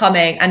about what's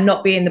coming and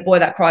not being the boy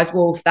that cries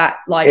wolf, that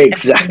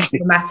exactly everything is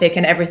dramatic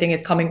and everything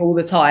is coming all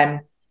the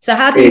time. So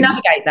how do you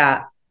navigate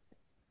that?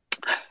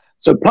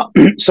 So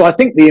I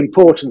think the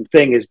important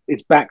thing is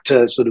it's back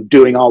to sort of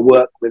doing our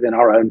work within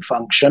our own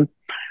function,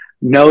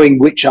 knowing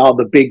which are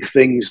the big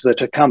things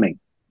that are coming,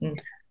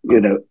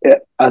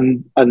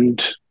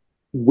 and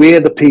we're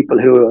the people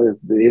who are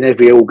in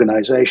every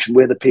organization.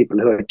 We're the people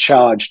who are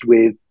charged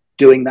with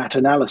doing that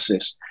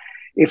analysis.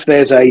 If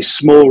there's a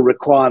small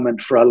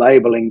requirement for a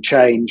labeling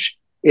change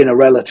in a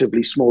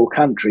relatively small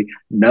country,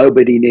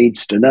 nobody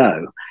needs to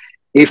know.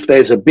 If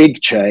there's a big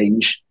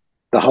change,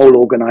 the whole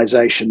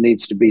organization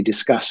needs to be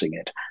discussing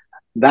it.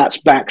 That's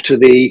back to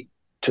the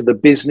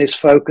business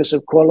focus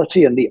of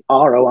quality and the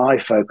ROI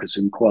focus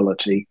in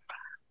quality.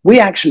 We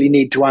actually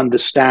need to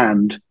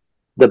understand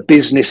the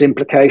business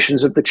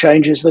implications of the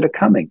changes that are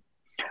coming.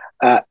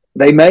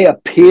 They may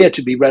appear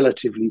to be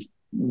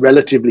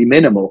relatively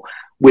minimal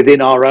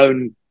within our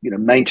own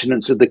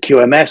maintenance of the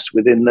QMS,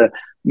 within the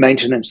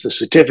maintenance of the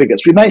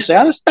certificates. We may say,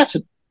 oh, that's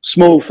a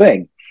small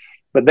thing.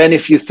 But then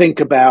if you think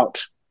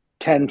about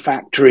 10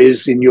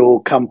 factories in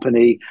your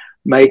company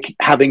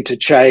having to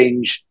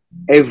change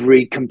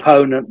every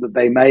component that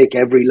they make,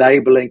 every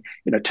labeling,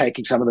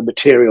 taking some of the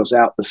materials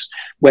out.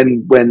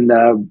 When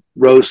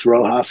Rose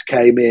Rojas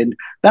came in,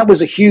 that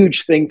was a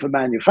huge thing for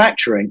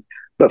manufacturing,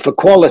 but for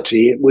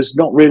quality, it was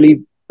not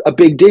really a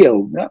big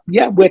deal.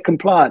 Yeah, we're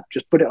compliant.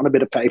 Just put it on a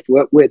bit of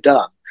paperwork. We're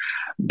done.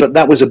 But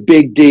that was a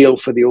big deal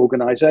for the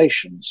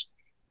organizations.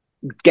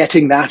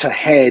 Getting that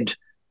ahead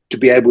to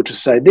be able to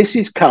say, this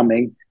is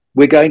coming.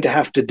 We're going to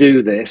have to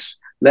do this.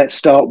 Let's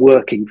start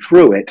working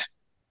through it.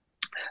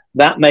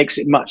 That makes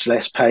it much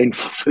less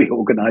painful for the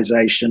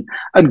organization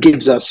and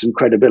gives us some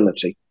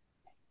credibility.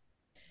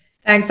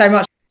 Thanks so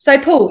much. So,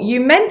 Paul,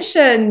 you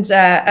mentioned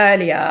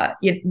earlier,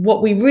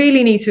 what we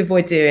really need to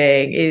avoid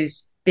doing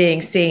is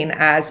being seen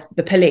as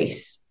the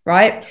police,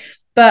 right?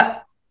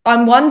 But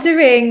I'm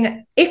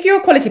wondering, if you're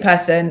a quality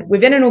person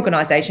within an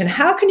organization,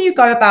 how can you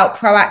go about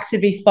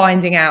proactively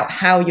finding out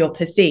how you're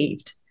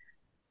perceived?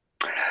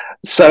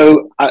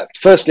 So,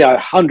 firstly, I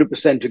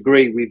 100%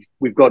 agree.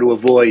 We've got to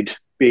avoid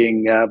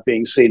being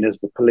seen as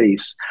the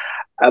police,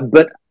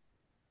 but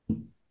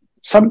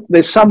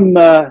there's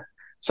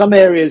some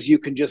areas you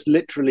can just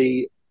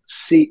literally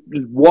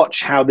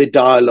watch how the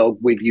dialogue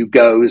with you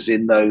goes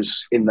in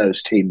those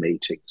team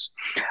meetings,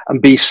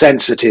 and be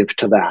sensitive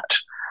to that.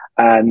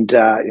 And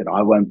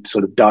I won't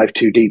sort of dive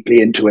too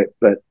deeply into it,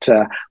 but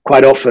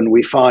quite often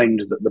we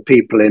find that the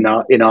people in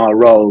our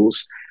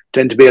roles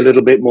tend to be a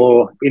little bit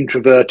more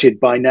introverted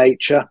by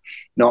nature,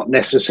 not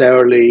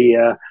necessarily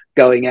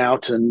going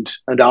out and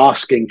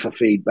asking for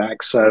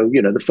feedback. So,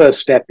 the first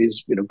step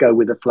is, go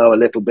with the flow a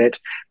little bit,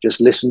 just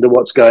listen to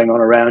what's going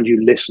on around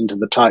you, listen to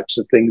the types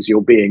of things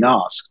you're being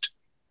asked,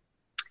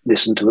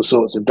 listen to the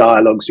sorts of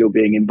dialogues you're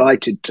being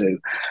invited to.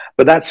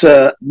 But that's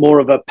more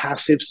of a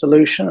passive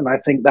solution, and I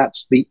think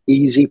that's the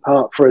easy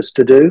part for us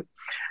to do.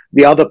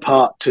 The other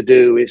part to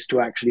do is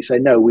to actually say,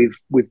 no,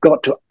 we've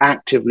got to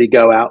actively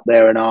go out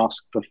there and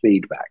ask for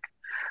feedback.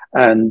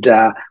 And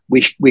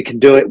we can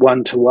do it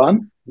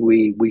one-to-one.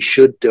 We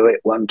should do it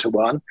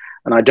one-to-one.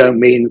 And I don't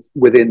mean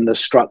within the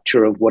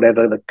structure of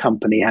whatever the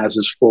company has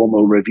as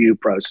formal review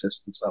process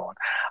and so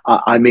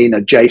on. I mean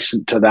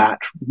adjacent to that,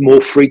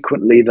 more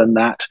frequently than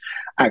that.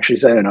 Actually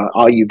saying,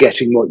 are you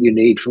getting what you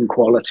need from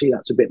quality?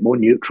 That's a bit more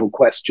neutral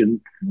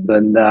question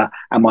than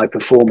am I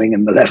performing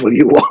in the level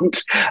you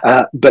want?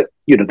 But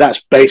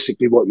that's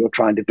basically what you're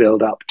trying to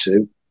build up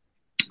to.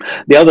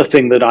 The other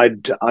thing that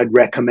I'd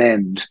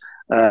recommend,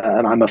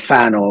 and I'm a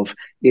fan of,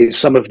 is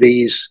some of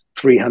these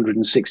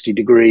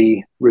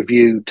 360-degree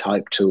review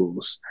type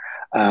tools.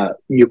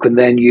 You can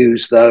then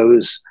use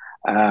those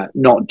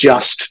not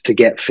just to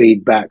get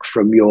feedback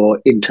from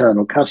your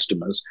internal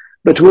customers,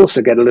 but to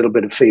also get a little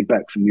bit of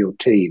feedback from your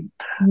team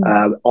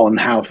on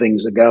how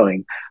things are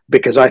going.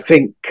 Because I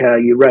think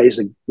you raise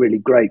a really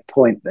great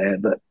point there,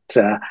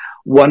 that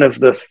one of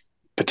the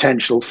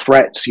potential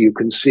threats you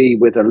can see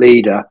with a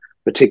leader,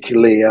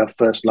 particularly a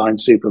first-line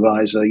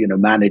supervisor,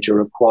 manager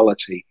of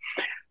quality,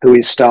 who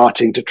is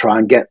starting to try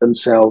and get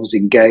themselves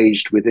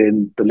engaged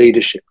within the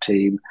leadership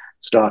team,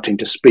 starting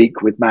to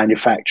speak with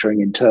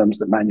manufacturing in terms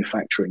that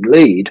manufacturing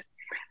lead.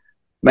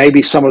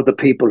 Maybe some of the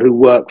people who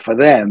work for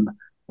them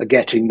are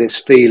getting this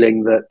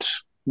feeling that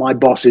my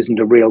boss isn't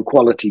a real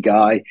quality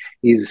guy.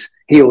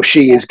 He or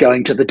she is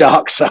going to the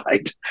dark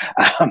side.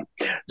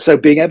 So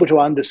being able to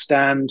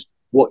understand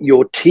what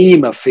your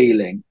team are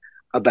feeling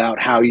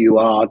about how you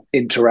are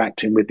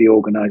interacting with the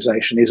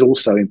organization is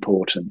also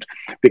important,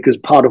 because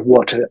part of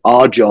what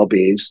our job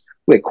is,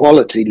 we're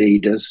quality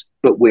leaders,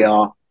 but we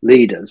are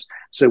leaders.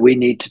 So we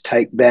need to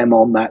take them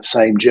on that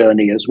same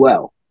journey as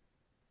well.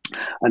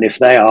 And if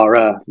they are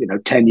a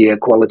 10-year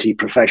quality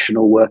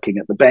professional working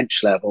at the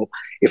bench level,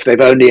 if they've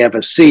only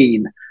ever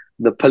seen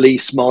the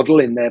police model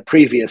in their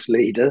previous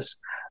leaders,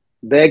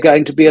 they're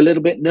going to be a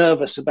little bit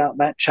nervous about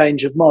that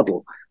change of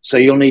model. So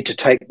you'll need to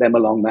take them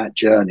along that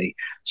journey.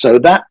 So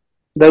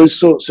those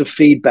sorts of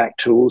feedback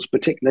tools,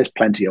 particularly, there's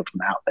plenty of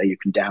them out there. You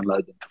can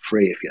download them for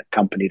free if your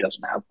company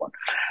doesn't have one.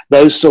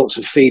 Those sorts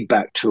of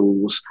feedback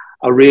tools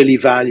are really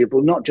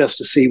valuable, not just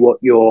to see what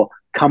your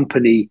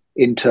company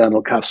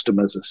internal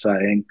customers are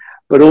saying,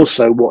 but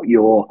also what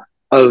your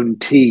own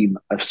team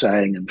are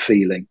saying and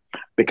feeling,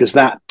 because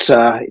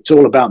it's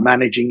all about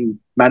managing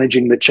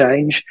the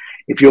change.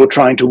 If you're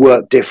trying to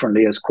work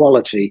differently as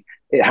quality,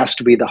 it has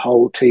to be the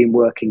whole team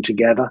working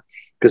together,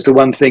 because the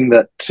one thing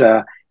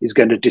that is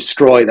going to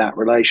destroy that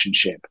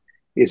relationship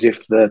is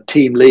if the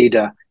team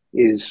leader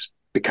is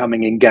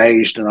becoming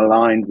engaged and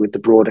aligned with the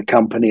broader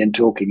company and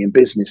talking in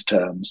business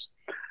terms,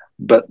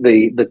 but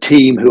the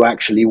team who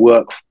actually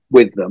work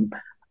with them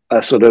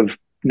are sort of,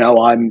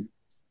 no, I'm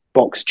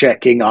box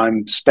checking,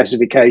 I'm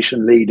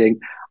specification leading,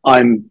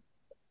 I'm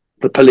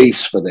the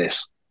police for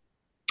this.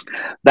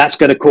 That's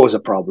going to cause a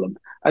problem.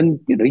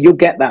 And you'll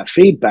get that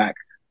feedback,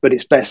 but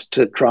it's best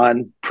to try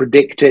and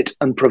predict it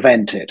and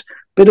prevent it.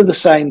 Bit of the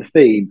same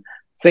theme.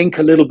 Think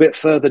a little bit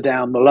further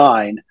down the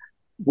line.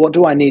 What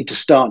do I need to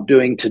start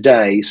doing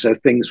today so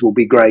things will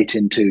be great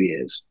in 2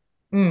 years?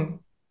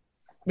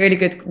 Really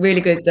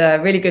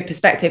good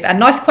perspective, and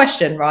nice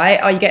question,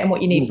 right? Are you getting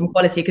what you need from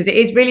quality? Because it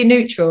is really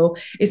neutral,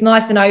 it's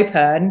nice and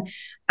open,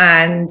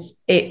 and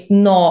it's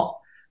not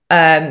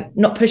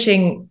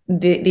pushing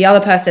the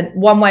other person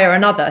one way or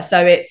another.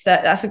 So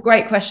that's a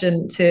great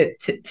question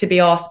to be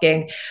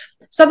asking.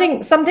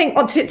 Something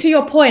to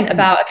your point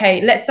about, okay,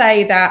 let's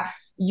say that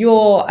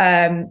you're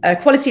a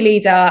quality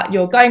leader,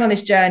 you're going on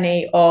this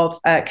journey of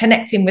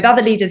connecting with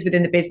other leaders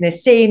within the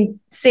business, seeing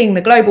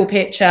the global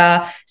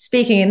picture,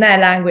 speaking in their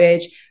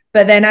language.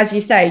 But then, as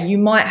you say, you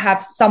might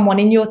have someone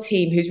in your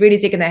team who's really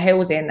digging their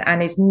heels in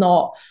and is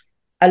not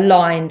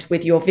aligned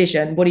with your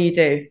vision. What do you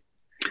do?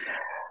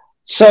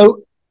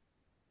 So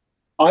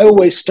I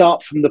always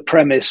start from the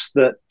premise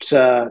that,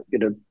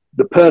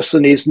 the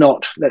person is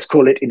not, let's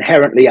call it,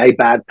 inherently a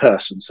bad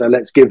person. So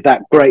let's give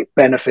that great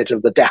benefit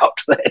of the doubt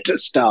there to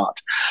start.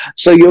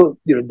 So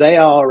they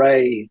are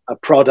a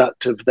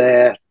product of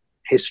their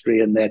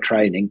history and their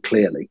training,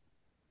 clearly.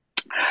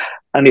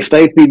 And if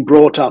they've been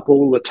brought up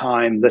all the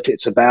time that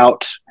it's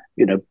about,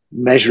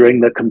 measuring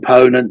the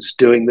components,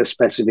 doing the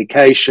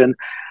specification,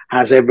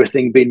 has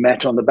everything been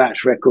met on the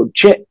batch record,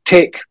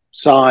 tick,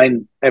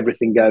 sign,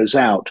 everything goes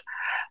out.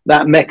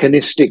 That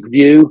mechanistic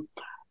view,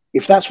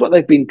 if that's what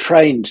they've been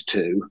trained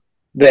to,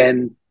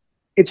 then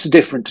it's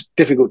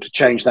difficult to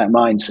change that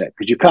mindset,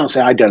 because you can't say,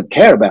 I don't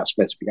care about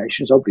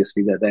specifications.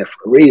 Obviously, they're there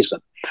for a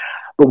reason.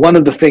 But one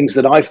of the things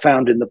that I've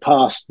found in the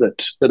past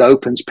that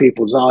opens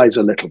people's eyes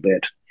a little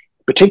bit,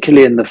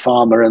 particularly in the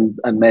pharma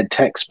and med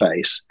tech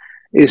space,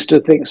 is to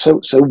think, so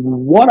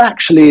what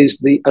actually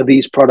are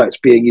these products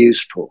being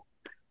used for?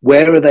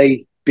 Where are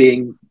they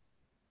being,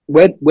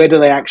 where do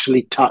they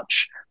actually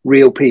touch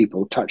real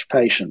people, touch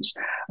patients,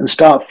 and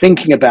start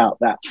thinking about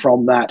that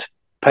from that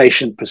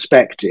patient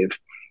perspective?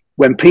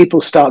 When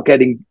people start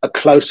getting a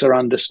closer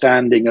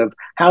understanding of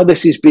how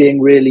this is being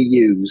really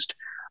used,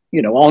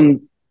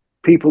 on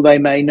people they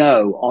may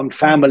know, on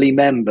family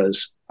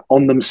members,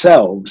 on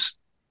themselves,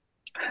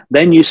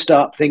 then you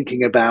start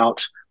thinking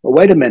about, well,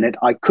 wait a minute,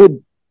 I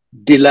could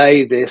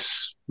delay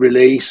this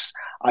release,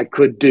 I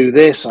could do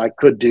this, I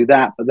could do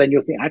that, but then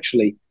you'll think,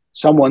 actually,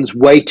 someone's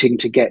waiting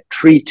to get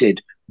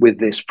treated with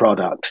this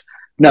product.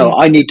 No,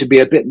 I need to be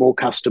a bit more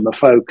customer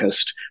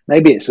focused.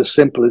 Maybe it's as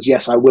simple as,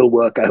 yes, I will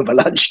work over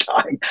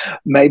lunchtime.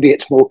 Maybe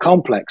it's more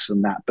complex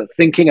than that, but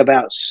thinking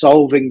about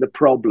solving the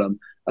problem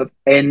of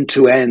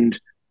end-to-end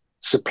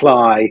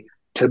supply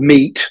to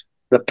meet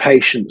the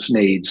patient's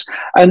needs.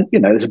 And,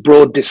 there's a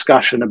broad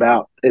discussion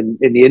about in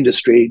the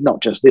industry,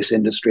 not just this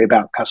industry,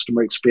 about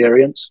customer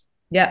experience.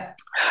 Yeah.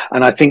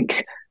 And I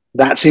think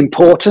that's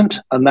important,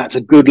 and that's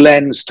a good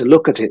lens to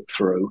look at it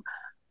through.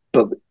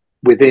 But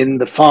within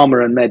the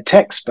pharma and med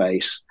tech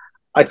space,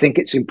 I think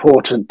it's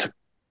important to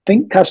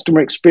think customer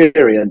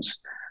experience,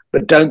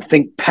 but don't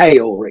think pay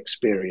or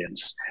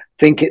experience.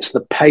 Think it's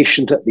the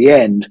patient at the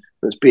end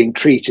that's being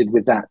treated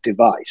with that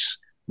device,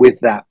 with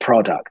that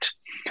product.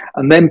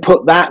 And then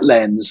put that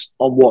lens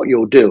on what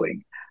you're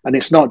doing. And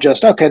it's not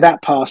just, okay,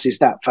 that passes,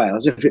 that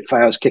fails. If it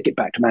fails, kick it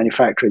back to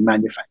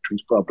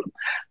manufacturing's problem.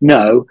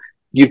 No,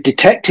 you've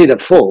detected a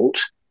fault.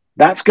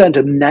 That's going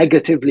to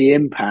negatively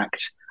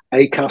impact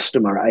a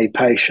customer, a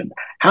patient.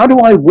 How do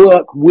I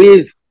work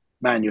with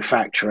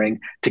manufacturing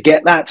to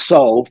get that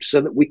solved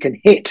so that we can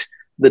hit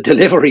the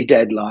delivery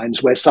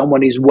deadlines where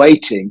someone is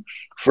waiting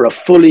for a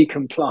fully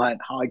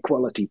compliant, high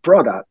quality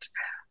product,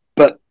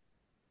 but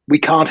we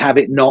can't have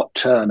it not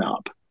turn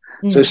up?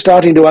 So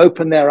starting to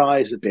open their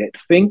eyes a bit,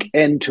 think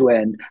end to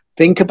end,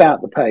 think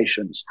about the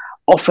patients.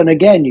 Often,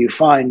 again, you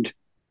find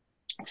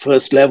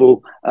first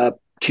level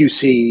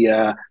QC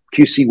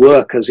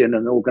workers in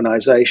an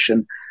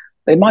organization.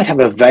 They might have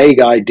a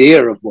vague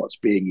idea of what's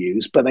being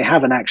used, but they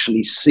haven't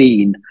actually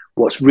seen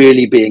what's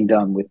really being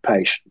done with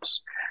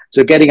patients.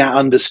 So getting that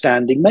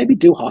understanding, maybe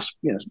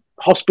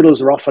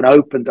hospitals are often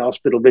open to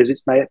hospital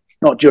visits,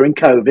 not during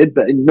COVID,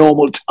 but in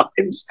normal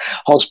times,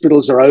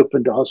 hospitals are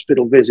open to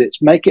hospital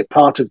visits. Make it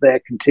part of their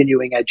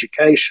continuing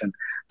education,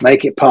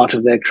 make it part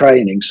of their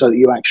training so that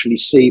you actually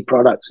see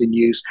products in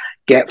use,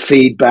 get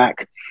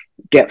feedback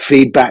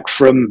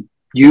from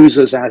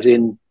users, as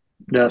in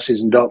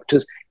nurses and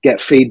doctors, get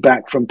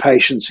feedback from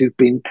patients who've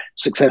been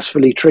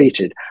successfully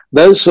treated.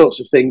 Those sorts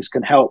of things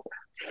can help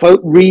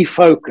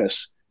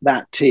refocus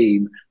that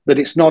team, that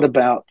it's not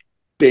about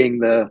being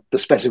the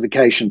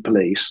specification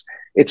police.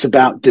 It's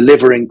about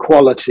delivering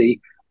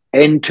quality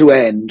end to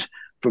end,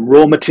 from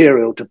raw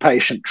material to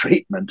patient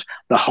treatment,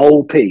 the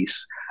whole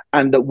piece,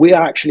 and that we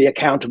are actually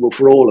accountable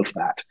for all of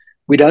that.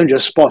 We don't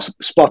just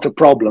spot a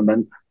problem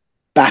and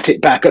bat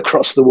it back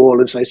across the wall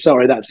and say,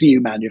 sorry, that's you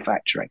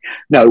manufacturing.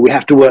 No, we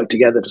have to work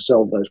together to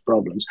solve those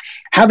problems.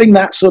 Having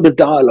that sort of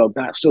dialogue,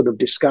 that sort of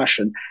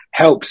discussion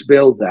helps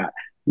build that.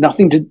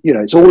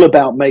 It's all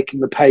about making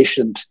the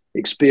patient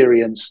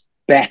experience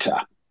better.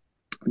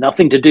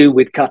 Nothing to do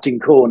with cutting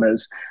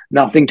corners,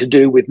 nothing to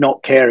do with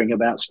not caring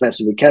about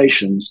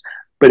specifications,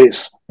 but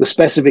it's the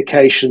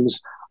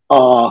specifications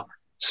are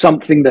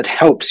something that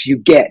helps you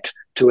get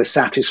to a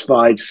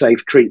satisfied,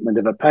 safe treatment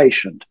of a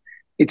patient.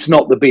 It's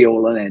not the be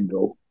all and end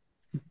all.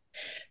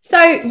 So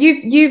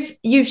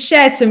you've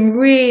shared some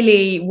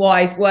really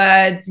wise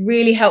words,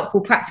 really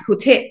helpful practical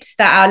tips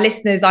that our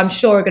listeners, I'm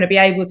sure, are going to be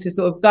able to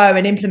sort of go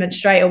and implement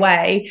straight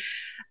away.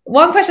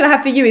 One question I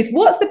have for you is,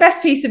 what's the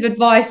best piece of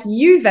advice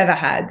you've ever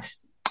had?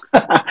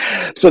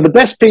 So the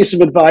best piece of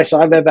advice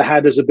I've ever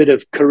had as a bit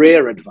of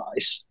career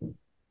advice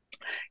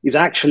is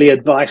actually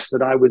advice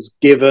that I was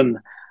given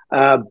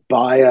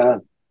by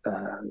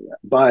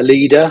a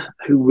leader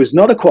who was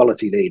not a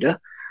quality leader.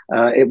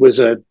 It was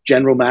a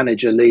general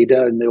manager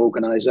leader in the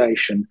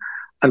organization.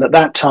 And at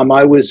that time,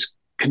 I was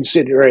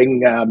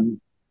considering,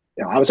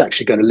 I was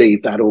actually going to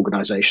leave that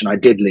organization. I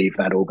did leave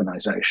that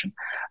organization.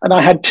 And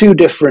I had two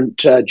different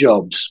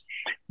jobs.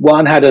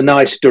 One had a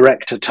nice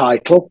director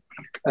title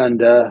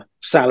and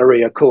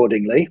salary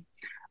accordingly.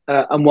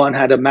 And one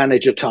had a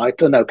manager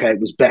title. And okay, it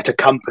was better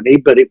company,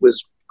 but it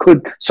was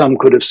some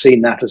could have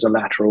seen that as a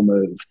lateral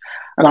move.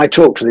 And I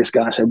talked to this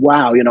guy. I said,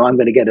 "Wow, I'm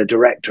going to get a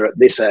director at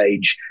this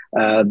age.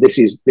 This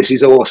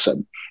is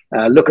awesome.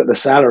 Look at the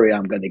salary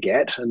I'm going to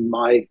get." And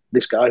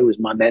this guy who was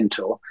my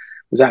mentor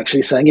was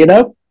actually saying,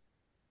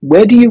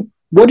 what do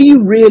you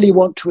really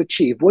want to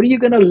achieve? What are you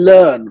going to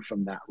learn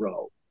from that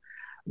role?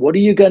 What are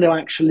you going to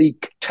actually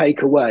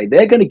take away?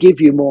 They're going to give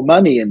you more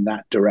money in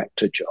that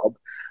director job,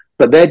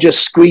 but they're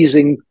just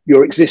squeezing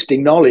your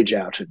existing knowledge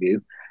out of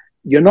you.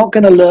 You're not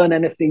going to learn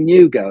anything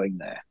new going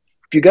there.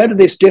 If you go to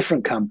this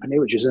different company,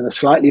 which is in a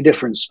slightly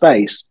different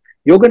space,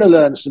 you're going to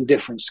learn some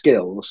different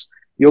skills.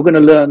 You're going to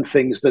learn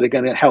things that are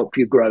going to help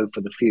you grow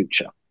for the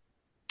future.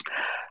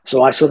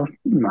 So I sort of,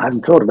 I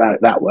hadn't thought about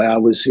it that way. I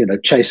was,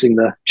 chasing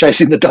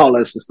the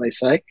dollars, as they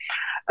say.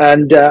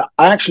 And I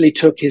actually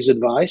took his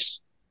advice,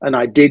 and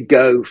I did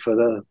go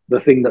for the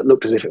thing that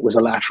looked as if it was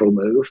a lateral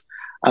move.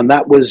 And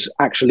that was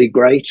actually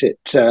great.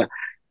 It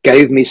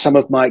gave me some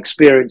of my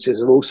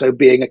experiences of also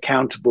being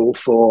accountable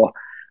for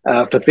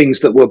things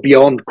that were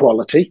beyond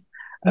quality.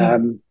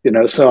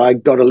 So I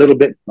got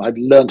I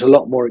learned a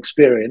lot more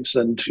experience,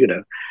 and,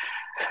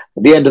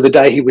 at the end of the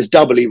day, he was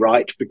doubly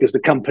right, because the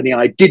company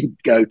I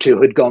didn't go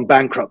to had gone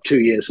bankrupt 2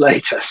 years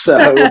later.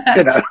 So,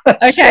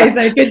 Okay,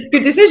 so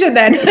good decision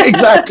then.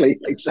 Exactly.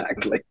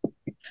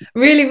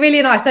 Really,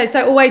 really nice.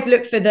 So always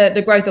look for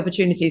the growth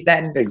opportunities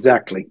then.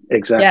 Exactly.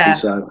 Yeah.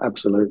 So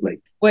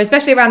absolutely. Well,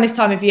 especially around this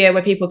time of year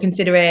where people are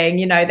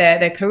considering,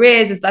 their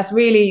careers, that's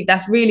really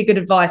good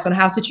advice on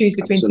how to choose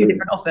between two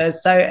different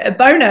offers. So a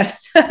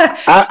bonus.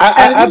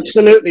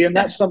 Absolutely. And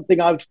that's something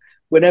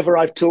whenever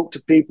I've talked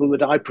to people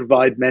that I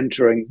provide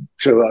mentoring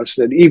to, I've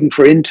said, even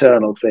for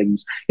internal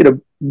things,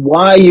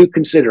 why are you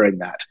considering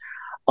that?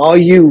 Are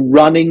you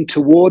running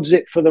towards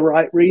it for the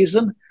right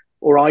reason,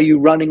 or are you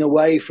running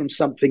away from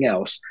something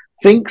else?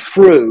 Think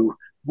through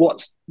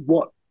what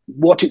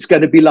it's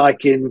going to be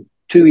like in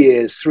 2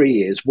 years, 3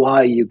 years.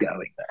 Why are you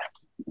going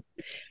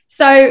there?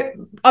 So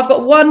I've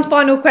got one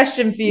final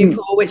question for you,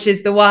 Paul, which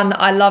is the one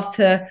I love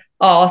to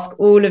ask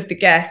all of the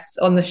guests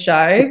on the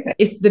show.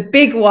 It's the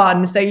big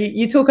one. So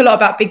you talk a lot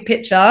about big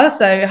picture.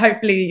 So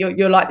hopefully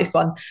you'll like this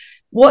one.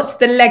 What's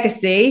the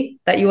legacy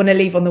that you want to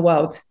leave on the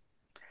world?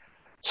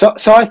 So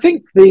I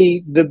think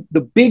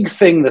the big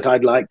thing that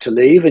I'd like to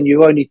leave, and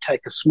you only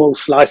take a small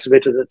slice of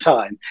it at a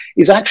time,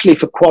 is actually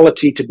for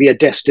quality to be a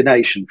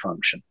destination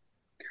function.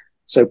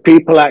 So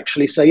people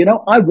actually say,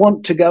 I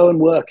want to go and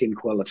work in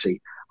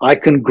quality. I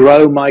can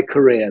grow my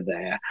career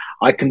there.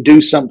 I can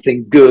do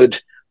something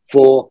good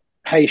for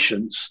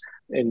patients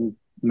in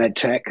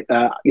medtech.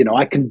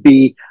 I can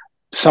be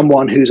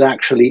someone who's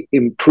actually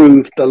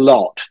improved a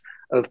lot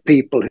of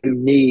people who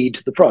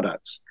need the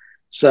products.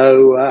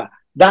 So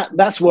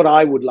that's what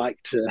I would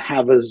like to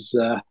have as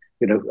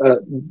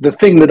the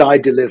thing that I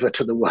deliver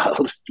to the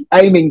world.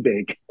 Aiming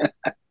big.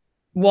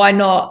 Why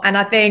not? And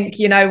I think,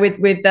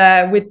 with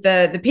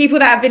the people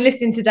that have been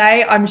listening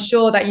today, I'm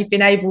sure that you've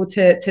been able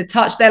to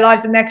touch their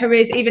lives and their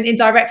careers, even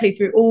indirectly,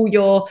 through all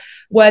your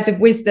words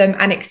of wisdom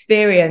and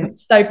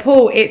experience. So,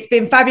 Paul, it's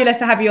been fabulous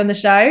to have you on the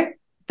show.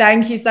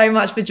 Thank you so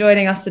much for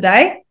joining us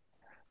today.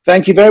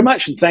 Thank you very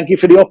much. And thank you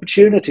for the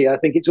opportunity. I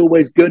think it's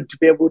always good to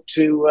be able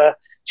to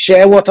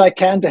share what I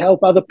can to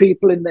help other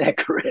people in their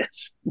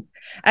careers.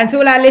 And to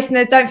all our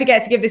listeners, don't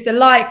forget to give this a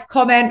like,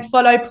 comment,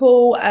 follow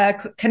Paul,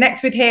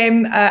 connect with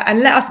him,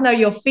 and let us know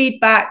your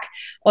feedback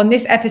on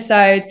this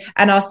episode.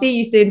 And I'll see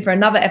you soon for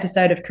another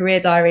episode of Career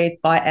Diaries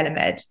by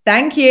EMEA.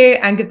 Thank you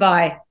and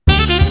goodbye.